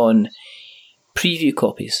recently on preview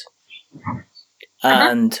copies.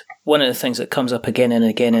 And one of the things that comes up again and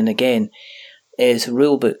again and again is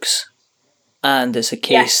rule books. And it's a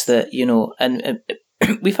case that, and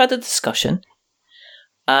we've had a discussion.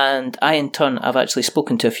 And I, in turn, I've actually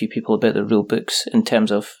spoken to a few people about the rule books in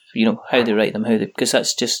terms of, how they write them, because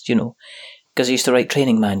that's just, because I used to write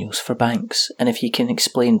training manuals for banks. And if you can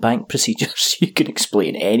explain bank procedures, you can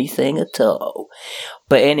explain anything at all.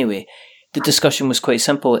 But anyway, the discussion was quite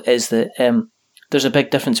simple, is that there's a big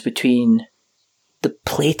difference between the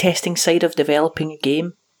playtesting side of developing a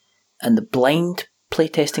game and the blind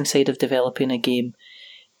playtesting side of developing a game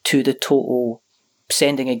to the total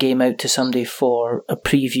sending a game out to somebody for a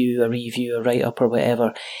preview, a review, a write-up or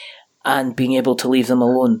whatever, and being able to leave them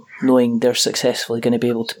alone, knowing they're successfully going to be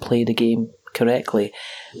able to play the game correctly.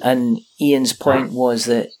 And Ian's point was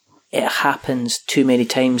that it happens too many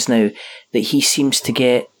times now that he seems to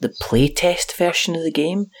get the playtest version of the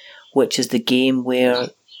game, which is the game where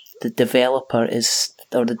the developer is,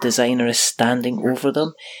 or the designer is standing over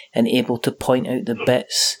them and able to point out the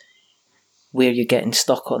bits where you're getting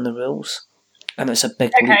stuck on the rules. And it's a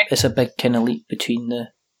big leap, it's a big kind of leap between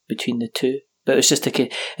the two. But it's just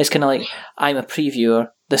it's kind of like, I'm a previewer,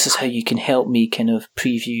 this is how you can help me kind of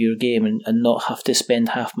preview your game and not have to spend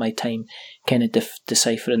half my time kind of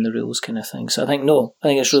deciphering the rules kind of thing. So I think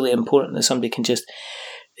it's really important that somebody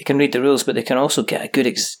they can read the rules, but they can also get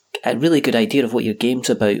a really good idea of what your game's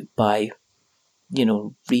about by,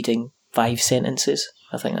 reading 5 sentences.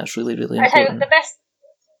 I think that's really, really important. I think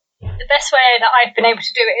the best way that I've been able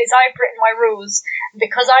to do it is I've written my rules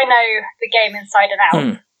because I know the game inside and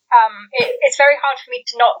out. It's very hard for me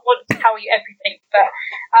to not want to tell you everything, but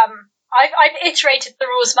I've iterated the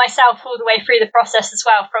rules myself all the way through the process as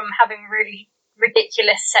well, from having really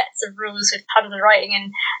ridiculous sets of rules with tons of writing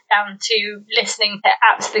and down to listening to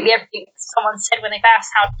absolutely everything someone said when they've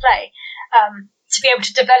asked how to play, to be able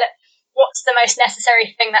to develop what's the most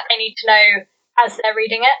necessary thing that they need to know as they're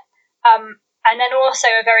reading it. And then also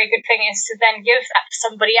a very good thing is to then give that to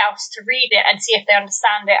somebody else to read it and see if they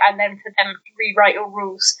understand it, and then for them to rewrite your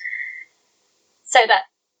rules so that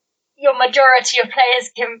your majority of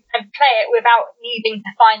players can play it without needing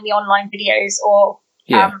to find the online videos or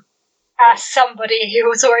ask somebody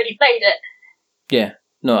who has already played it. Yeah.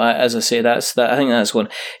 No, as I say, I think that's one.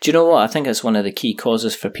 Do you know what? I think it's one of the key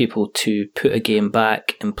causes for people to put a game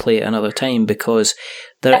back and play it another time, because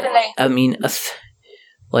Definitely. I mean,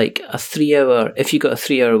 like a 3 hour, if you've got a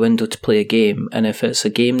 3 hour window to play a game, and if it's a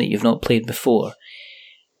game that you've not played before,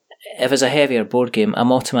 if it's a heavier board game,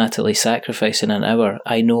 I'm automatically sacrificing an hour.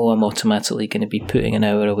 I know I'm automatically going to be putting an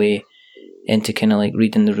hour away into kind of like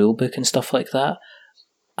reading the rule book and stuff like that.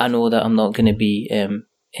 I know that I'm not going to be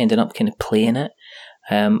ending up kind of playing it.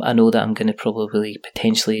 I know that I'm going to probably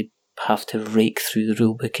potentially have to rake through the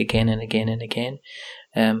rule book again and again and again.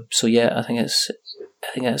 So yeah, I think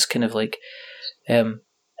it's kind of like,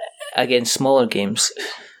 again, smaller games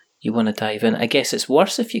you want to dive in. I guess it's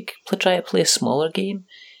worse if you try to play a smaller game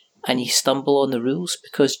and you stumble on the rules,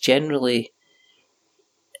 because generally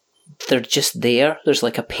they're just there. There's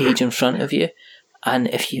like a page in front of you, and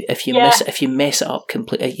if you mess it up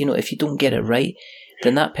completely, if you don't get it right,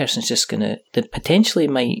 then that person's just gonna potentially,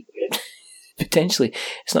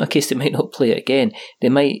 it's not a case they might not play it again. They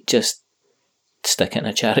might just stick it in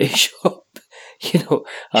a charity shop.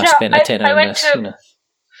 I spent a tenner on this.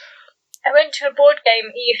 I went to a board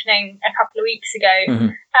game evening a couple of weeks ago,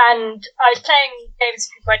 Mm-hmm. and I was playing games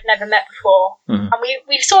with people I'd never met before. Mm-hmm. And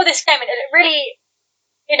we saw this game, and it looked really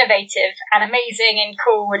innovative and amazing and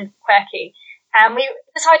cool and quirky. And we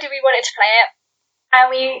decided we wanted to play it, and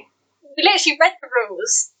we literally read the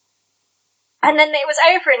rules, and then it was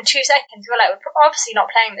over in 2 seconds. We were like, we're obviously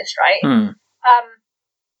not playing this, right? Mm.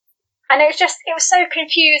 And it was so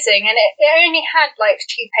confusing, and it only had like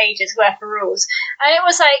 2 pages worth of rules, and it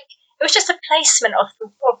was just a placement of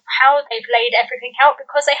how they've laid everything out,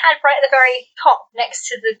 because they had right at the very top next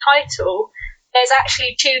to the title, there's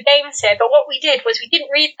actually 2 games here. But what we did was we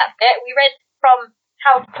didn't read that bit. We read from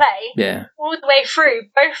how to play all the way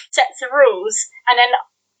through both sets of rules, and then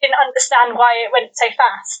didn't understand why it went so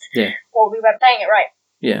fast, or we weren't playing it right.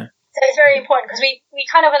 Yeah. So it's very important, because we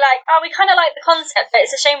kind of were like, we kind of like the concept, but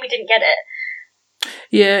it's a shame we didn't get it.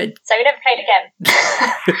 Yeah. So we never played again.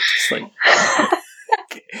 Just like,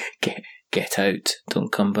 get out,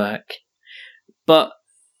 don't come back. But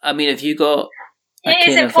have you got? It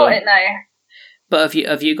is important though. But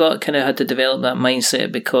have you got kind of had to develop that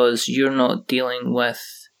mindset, because you're not dealing with,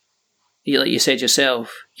 like you said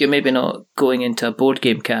yourself, you're maybe not going into a board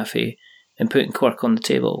game cafe and putting Quirk on the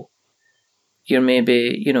table. You're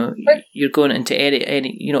maybe, you're going into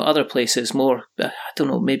any other places more, I don't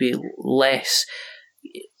know, maybe less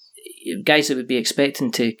guys that would be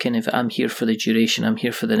expecting to kind of, I'm here for the duration, I'm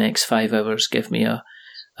here for the next 5 hours, give me a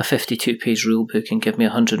 52-page rule book and give me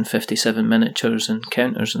 157 miniatures and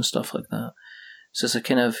counters and stuff like that. So it's a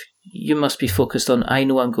kind of, you must be focused on, I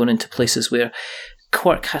know I'm going into places where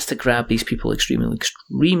Quirk has to grab these people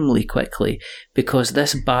extremely quickly, because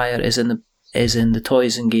this buyer is in the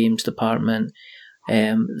toys and games department.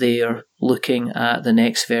 They are looking at the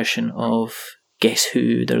next version of Guess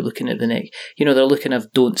Who. They're looking at the next, they're looking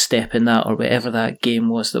at Don't Step in That, or whatever that game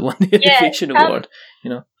was that won the Innovation Award.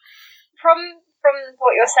 From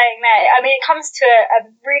what you're saying there, it comes to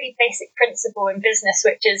a really basic principle in business,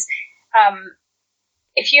 which is,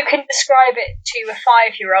 if you can describe it to a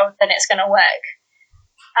 5-year-old, then it's going to work.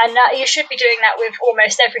 And you should be doing that with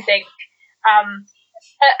almost everything.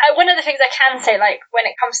 One of the things I can say, like when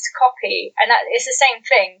it comes to copy, and that it's the same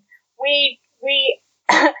thing. We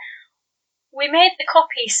we made the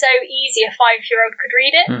copy so easy a 5-year-old could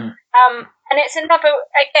read it. And it's another,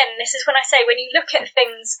 again, this is when I say, when you look at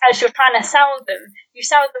things as you're trying to sell them, you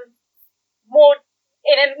sell them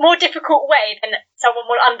in a more difficult way than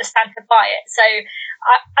someone will understand to buy it. So,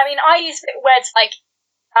 I use words like,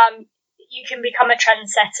 you can become a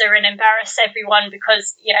trendsetter and embarrass everyone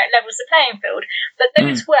because, it levels the playing field. But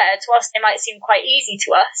those words, whilst they might seem quite easy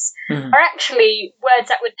to us, are actually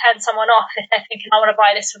words that would turn someone off if they're thinking, I want to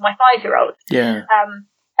buy this for my 5-year-old. Yeah.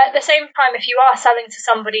 At the same time, if you are selling to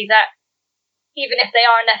somebody that, even if they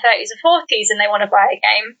are in their 30s or 40s and they want to buy a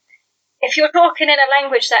game, if you're talking in a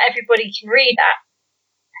language that everybody can read at,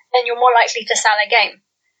 then you're more likely to sell a game.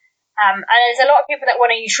 And there's a lot of people that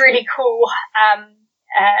want to use really cool,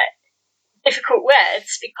 difficult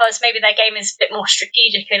words because maybe their game is a bit more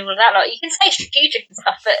strategic and all of that. You can say strategic and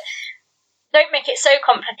stuff, but don't make it so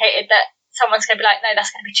complicated that someone's going to be like, no, that's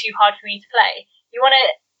going to be too hard for me to play. You want to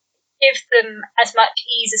give them as much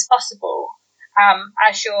ease as possible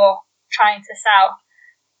as you're trying to sell.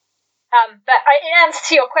 But in answer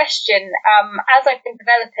to your question, as I've been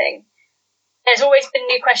developing, there's always been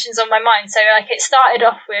new questions on my mind. So it started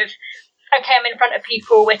off with, okay, I'm in front of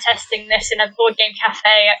people, we're testing this in a board game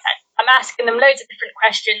cafe. I'm asking them loads of different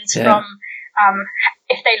questions from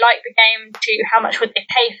if they like the game to how much would they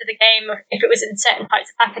pay for the game if it was in certain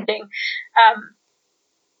types of packaging,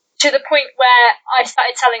 to the point where I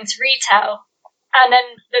started selling to retail. And then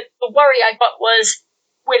the worry I got was,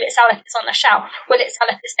 will it sell if it's on the shelf? Will it sell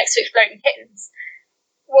if it's next to Exploding Kittens?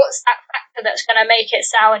 What's that factor that's going to make it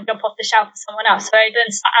sell and jump off the shelf for someone else? So I then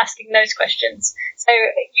start asking those questions. So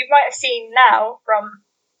you might have seen now from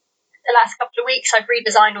the last couple of weeks, I've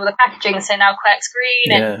redesigned all the packaging. So now Quirk's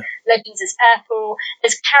green and Legends is purple.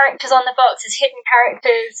 There's characters on the box. There's hidden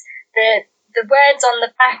characters. the words on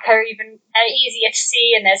the back are easier to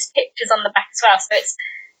see, and there's pictures on the back as well. So it's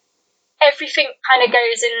everything kind of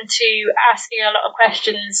goes into asking a lot of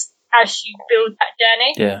questions as you build that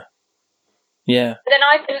journey. Yeah. But then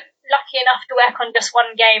I've been lucky enough to work on just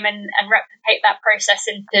one game and replicate that process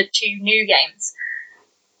into 2 new games.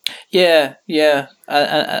 Yeah.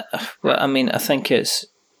 Well, I mean, I think it's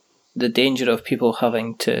the danger of people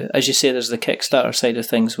having to, as you say, there's the Kickstarter side of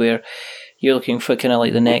things where you're looking for kind of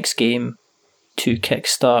like the next game to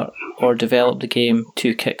kickstart or develop the game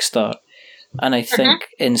to kickstart. And I think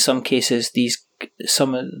in some cases,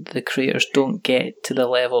 some of the creators don't get to the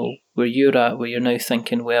level where you're at, where you're now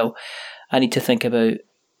thinking, well, I need to think about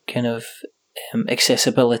kind of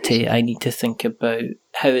accessibility. I need to think about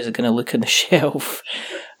how is it going to look on the shelf.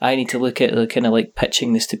 I need to look at the kind of like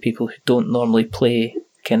pitching this to people who don't normally play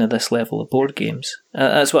kind of this level of board games.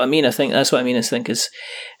 That's what I mean. I think that's what I mean. I think is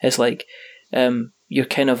like you're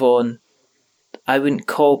kind of on. I wouldn't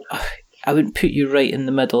put you right in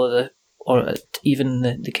the middle of or even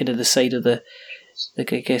the kind of the side of the I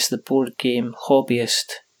guess the board game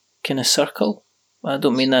hobbyist kind of circle. I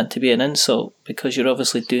don't mean that to be an insult, because you're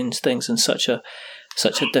obviously doing things in such a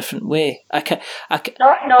different way. I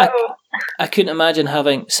couldn't imagine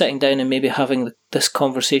sitting down and maybe having this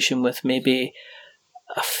conversation with maybe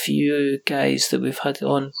a few guys that we've had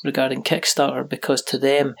on regarding Kickstarter, because to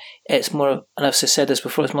them it's more, and I've said this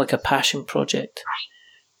before, it's more like a passion project.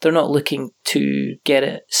 They're not looking to get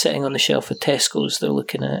it sitting on the shelf at Tesco's. They're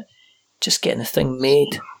looking at just getting the thing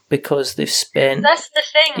made because they've spent. That's the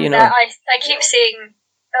thing that I keep seeing.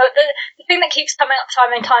 The thing that keeps coming up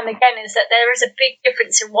time and time again is that there is a big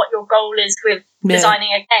difference in what your goal is with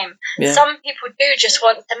designing a game. Yeah. Some people do just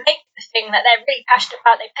want to make the thing that they're really passionate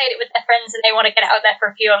about. They played it with their friends and they want to get it out there for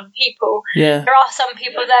a few other people. Yeah. There are some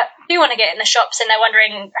people that do want to get in the shops and they're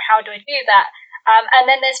wondering, how do I do that? And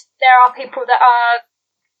then there are people that are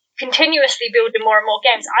continuously building more and more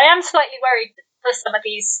games. I am slightly worried for some of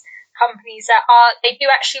these companies that they do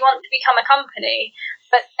actually want to become a company,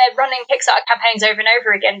 but they're running Kickstarter campaigns over and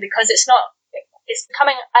over again because it's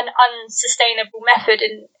becoming an unsustainable method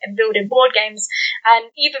in building board games.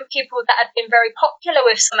 And even people that have been very popular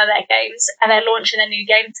with some of their games and they're launching their new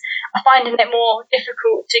games are finding it more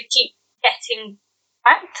difficult to keep getting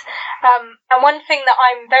backed. And one thing that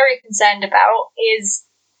I'm very concerned about is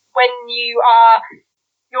when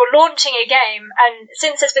you're launching a game, and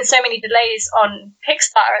since there's been so many delays on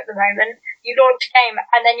Kickstarter at the moment, you launch a game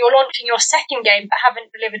and then you're launching your second game but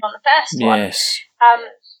haven't delivered on the first one. Yes.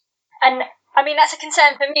 And I mean, that's a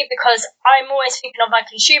concern for me because I'm always thinking of my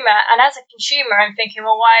consumer, and as a consumer I'm thinking,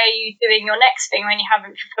 well, why are you doing your next thing when you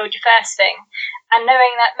haven't fulfilled your first thing? And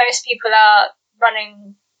knowing that most people are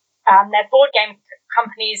running their board game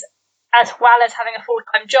companies as well as having a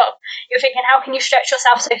full-time job, you're thinking, how can you stretch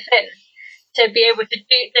yourself so thin to be able to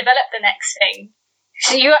develop the next thing?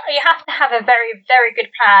 So you have to have a very, very good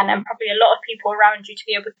plan and probably a lot of people around you to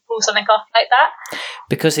be able to pull something off like that.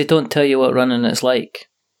 Because they don't tell you what running is like.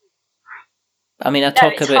 I mean, you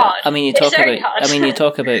talk about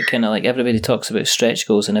kind of like everybody talks about stretch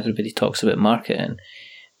goals and everybody talks about marketing,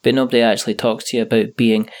 but nobody actually talks to you about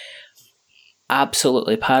being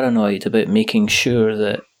absolutely paranoid about making sure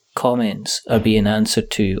that comments are being answered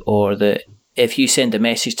to, or that if you send a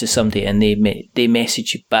message to somebody and they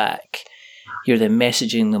message you back, you're then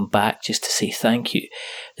messaging them back just to say thank you,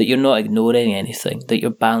 that you're not ignoring anything, that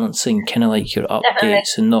you're balancing kind of like your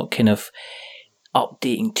updates and not kind of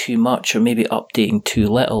updating too much or maybe updating too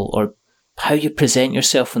little, or how you present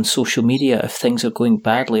yourself on social media if things are going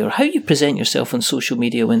badly, or how you present yourself on social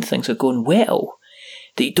media when things are going well,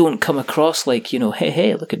 that you don't come across like,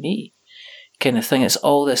 hey, look at me kind of thing. It's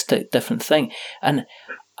all this different thing. And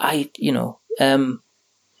it'll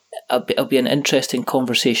be an interesting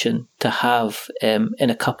conversation to have in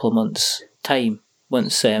a couple of months' time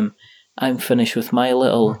once I'm finished with my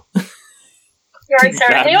little your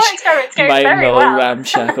experiment's going very well.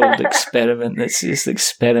 Ramshackled experiment. It's just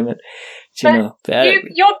experiment. You'll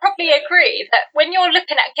probably agree that when you're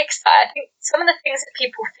looking at Kickstarter, I think some of the things that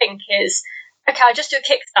people think is, okay, I'll just do a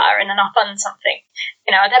Kickstarter and then I'll fund something,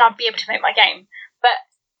 then I'll be able to make my game. But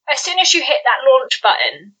as soon as you hit that launch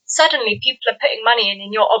button, suddenly people are putting money in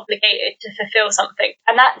and you're obligated to fulfill something.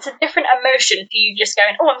 And that's a different emotion to you just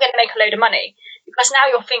going, oh, I'm going to make a load of money. Because now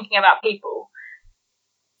you're thinking about people.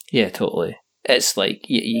 Yeah, totally. It's like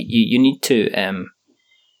you need to,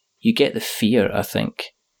 you get the fear, I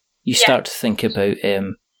think. You start to think about,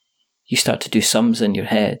 you start to do sums in your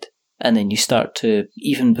head. And then you start to,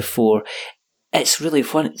 even before, it's really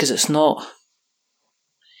fun because it's not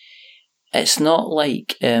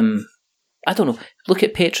like, I don't know, look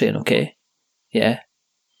at Patreon, okay? Yeah.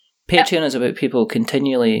 Patreon is about people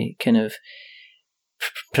continually kind of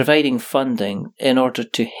providing funding in order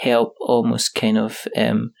to help almost kind of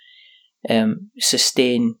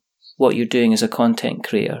sustain what you're doing as a content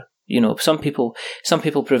creator. You know, some people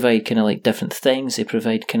provide kind of like different things. They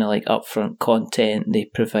provide kind of like upfront content. They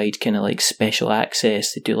provide kind of like special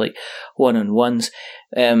access. They do like one-on-ones.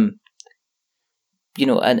 You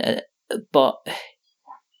know, but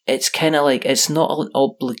it's kind of like, it's not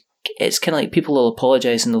an it's kind of like people will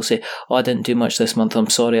apologise and they'll say, "Oh, I didn't do much this month. I'm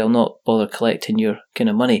sorry. I'll not bother collecting your kind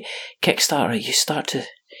of money." Kickstarter,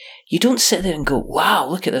 you don't sit there and go, "Wow,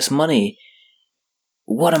 look at this money.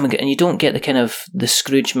 What am I getting?" And you don't get the kind of the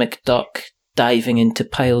Scrooge McDuck diving into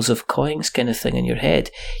piles of coins kind of thing in your head.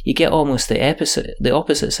 You get almost the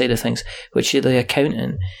opposite side of things, which you're the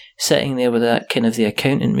accountant sitting there with that kind of the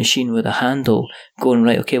accountant machine with a handle going,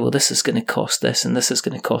 right, okay, well, this is going to cost this and this is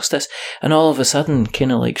going to cost this. And all of a sudden,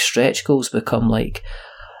 kind of like stretch goals become like,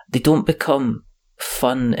 they don't become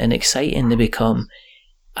fun and exciting. They become,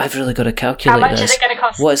 I've really got to calculate how much this. Is it going to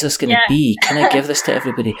cost? What is this going to be? Can I give this to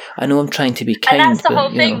everybody? I know I'm trying to be kind. And that's the but,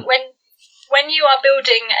 whole thing. When you are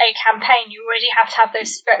building a campaign, you already have to have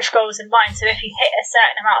those stretch goals in mind. So if you hit a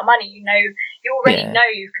certain amount of money, you already know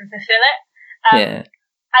you can fulfill it.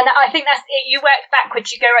 And I think that's it. You work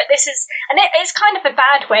backwards. You go, right, this is, and it's kind of a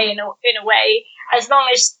bad way in a way,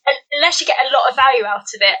 unless you get a lot of value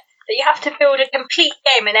out of it. That you have to build a complete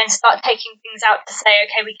game and then start taking things out to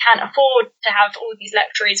say, okay, we can't afford to have all these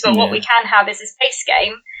luxuries, but what we can have is this base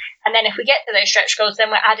game. And then if we get to those stretch goals,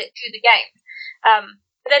 then we'll add it to the game.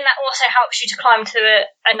 But then that also helps you to climb to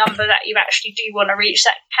a number that you actually do want to reach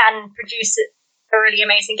that can produce a really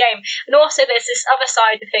amazing game. And also there's this other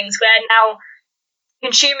side of things where now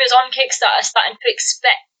consumers on Kickstarter are starting to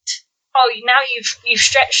expect, oh, now you've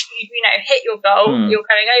stretched, hit your goal, you're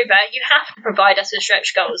going over, you have to provide us with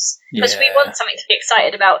stretch goals because we want something to be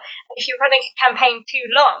excited about. And if you're running a campaign too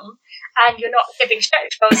long and you're not giving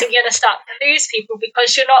stretch goals, then you're going to start to lose people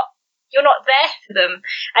because you're not there for them.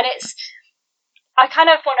 And I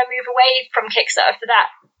kind of want to move away from Kickstarter for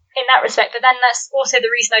that, in that respect, but then that's also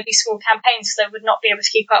the reason I do small campaigns, because I would not be able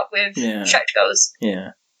to keep up with stretch goals.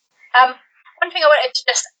 Yeah. One thing I wanted to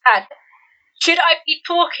just add, should I be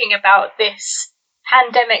talking about this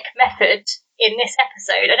pandemic method in this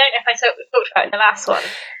episode? I don't know if I talked about it in the last one.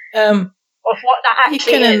 Of what that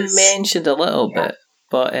actually is. You kind of mentioned a little bit,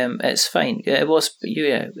 but it's fine. It was,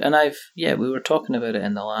 and we were talking about it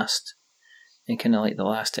in the last, in kind of like the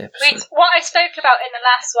last episode. What I spoke about in the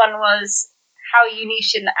last one was how you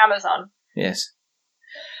niche in Amazon. Yes.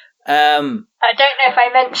 I don't know if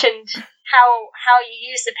I mentioned how you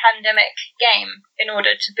use the pandemic game in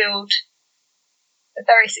order to build a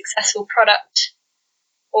very successful product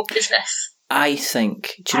or business. I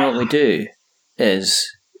think, do you know what we do? Is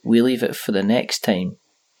we leave it for the next time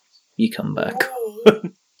you come back.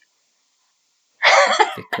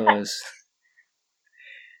 Because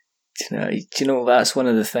do you know that's one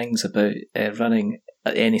of the things about running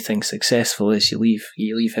anything successful is you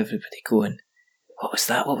leave everybody going, what was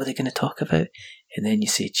that? What were they going to talk about? And then you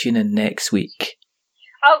say, tune in next week.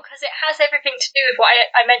 Oh, because it has everything to do with what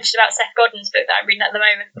I mentioned about Seth Godin's book that I'm reading at the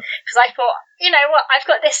moment. Because I thought, you know what, I've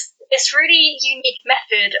got this really unique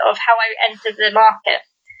method of how I entered the market.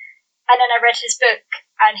 And then I read his book,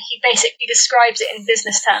 and he basically describes it in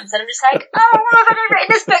business terms. And I'm just like, oh, why have I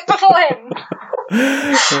written this book before him?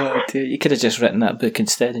 Oh dear, you could have just written that book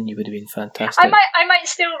instead, and you would have been fantastic. I might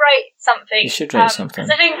still write something. You should write something.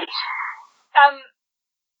 Because I think,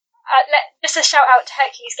 just a shout out to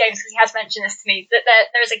Hercules Games, because he has mentioned this to me, that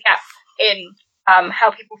there is a gap in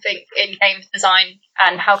how people think in games design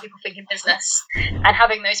and how people think in business, and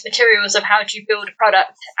having those materials of how do you build a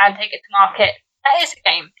product and take it to market. That is a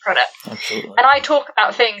game product. Absolutely. And I talk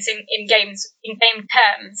about things in game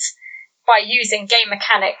terms by using game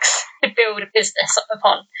mechanics to build a business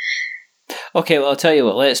upon. Okay, well, I'll tell you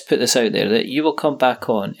what, let's put this out there, that you will come back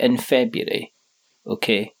on in February,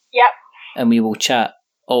 okay? Yep. And we will chat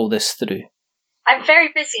all this through. I'm very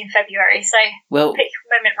busy in February, so well, pick your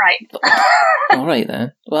moment right. All right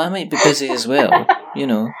then. Well, I might be busy as well, you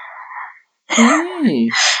know. Hey.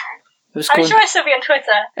 I'm sure I'll still be on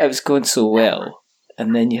Twitter. It was going so well,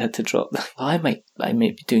 and then you had to drop. Well, I might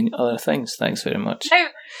be doing other things. Thanks very much. No,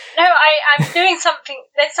 I'm doing something.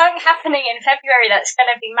 There's something happening in February that's going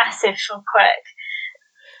to be massive for Quirk.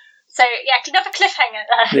 So yeah, another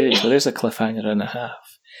cliffhanger. There's a cliffhanger and a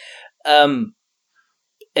half.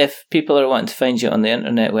 If people are wanting to find you on the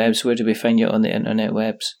internet webs, where do we find you on the internet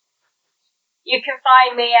webs? You can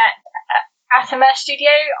find me at Immerse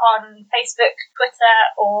Studio on Facebook, Twitter,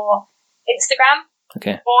 or Instagram.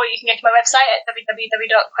 Okay. Or you can go to my website at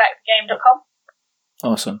www.quirkthegame.com.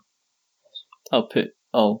 Awesome. I'll put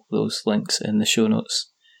all those links in the show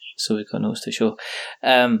notes, so we've got notes to show.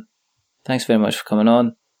 Thanks very much for coming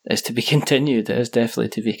on. It's to be continued. It is definitely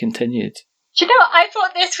to be continued. Do you know what? I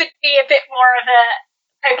thought this would be a bit more of a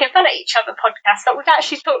poking fun at each other podcast, but we've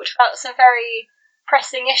actually talked about some very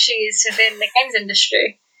pressing issues within the games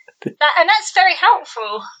industry. And that's very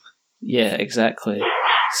helpful. Yeah, exactly.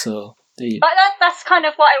 So, but that's kind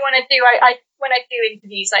of what I want to do. I when I do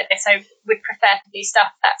interviews like this, I would prefer to do stuff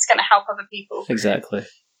that's going to help other people. Exactly.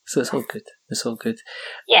 So it's all good. It's all good.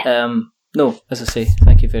 Yeah. No, as I say,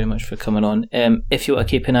 thank you very much for coming on. If you want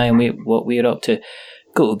to keep an eye on what we're up to,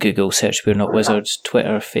 go to Google, search We're Not Wizards,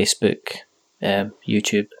 Twitter, Facebook,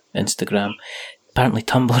 YouTube, Instagram. Apparently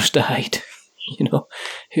Tumblr's died.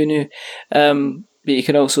 Who knew? But you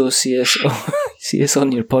can also see us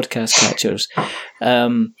on your podcast catchers.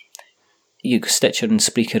 You Stitcher and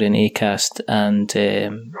Spreaker and Acast and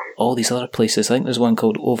all these other places. I think there's one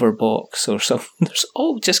called Overbox or something. There's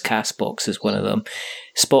just Castbox is one of them.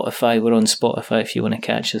 Spotify, we're on Spotify if you want to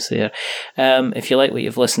catch us there. If you like what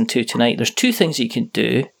you've listened to tonight, there's 2 things you can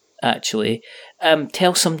do, actually.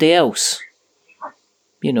 Tell somebody else.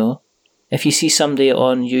 If you see somebody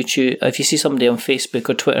on YouTube, if you see somebody on Facebook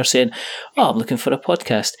or Twitter saying, I'm looking for a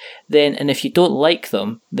podcast, and if you don't like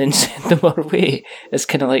them, then send them our way. It's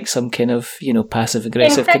kind of like some kind of,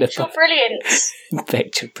 passive-aggressive kind of... Infectual brilliance.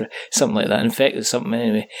 Something like that. Infected something,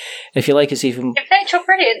 anyway. If you like us even... Infectual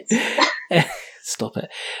brilliance. Stop it.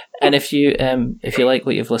 And if you like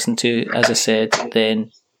what you've listened to, as I said,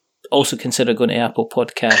 then also consider going to Apple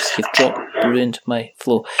Podcasts. You've ruined my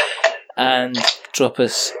flow. And drop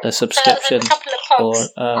us a subscription or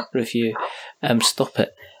a review. Stop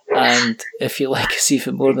it. And if you like us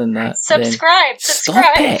even more than that, subscribe.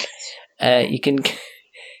 Stop it. You can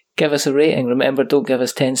give us a rating. Remember, don't give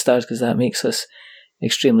us 10 stars because that makes us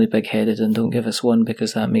extremely big-headed, and don't give us 1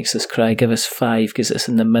 because that makes us cry. Give us 5 because it's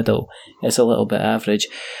in the middle. It's a little bit average.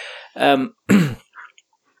 But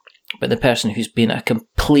the person who's been a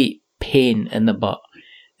complete pain in the butt.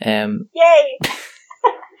 Yay!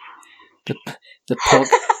 The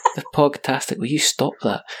Pogtastic. Will you stop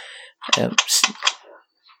that?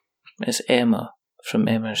 It's Emma from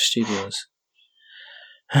Emma Studios.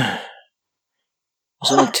 There's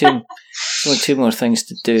only two more things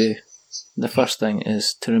to do. The first thing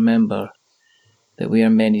is to remember that we are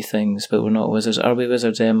many things, but we're not wizards. Are we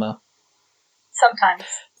wizards, Emma? Sometimes.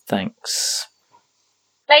 Thanks.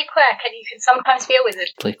 Play quirk and you can sometimes be a wizard.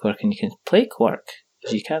 Play quirk and you can play quirk.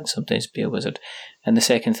 You can sometimes be a wizard. And the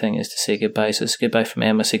second thing is to say goodbye. So it's goodbye from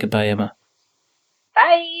Emma. Say goodbye, Emma.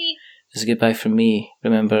 Bye. It's goodbye from me.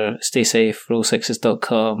 Remember, stay safe,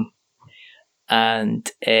 roll6s.com. And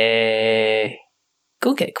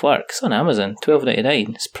go get Quirk. It's on Amazon.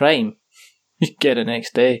 $12.99. It's Prime. You can get it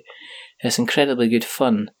next day. It's incredibly good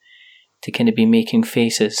fun to kind of be making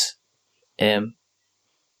faces and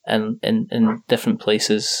in different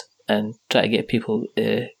places and try to get people...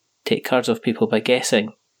 take cards off people by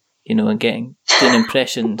guessing, and doing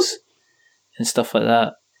impressions and stuff like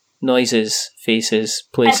that. Noises, faces,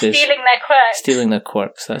 places. And stealing their quirks. Stealing their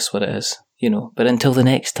quirks, that's what it is. But until the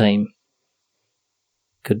next time,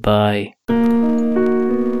 goodbye.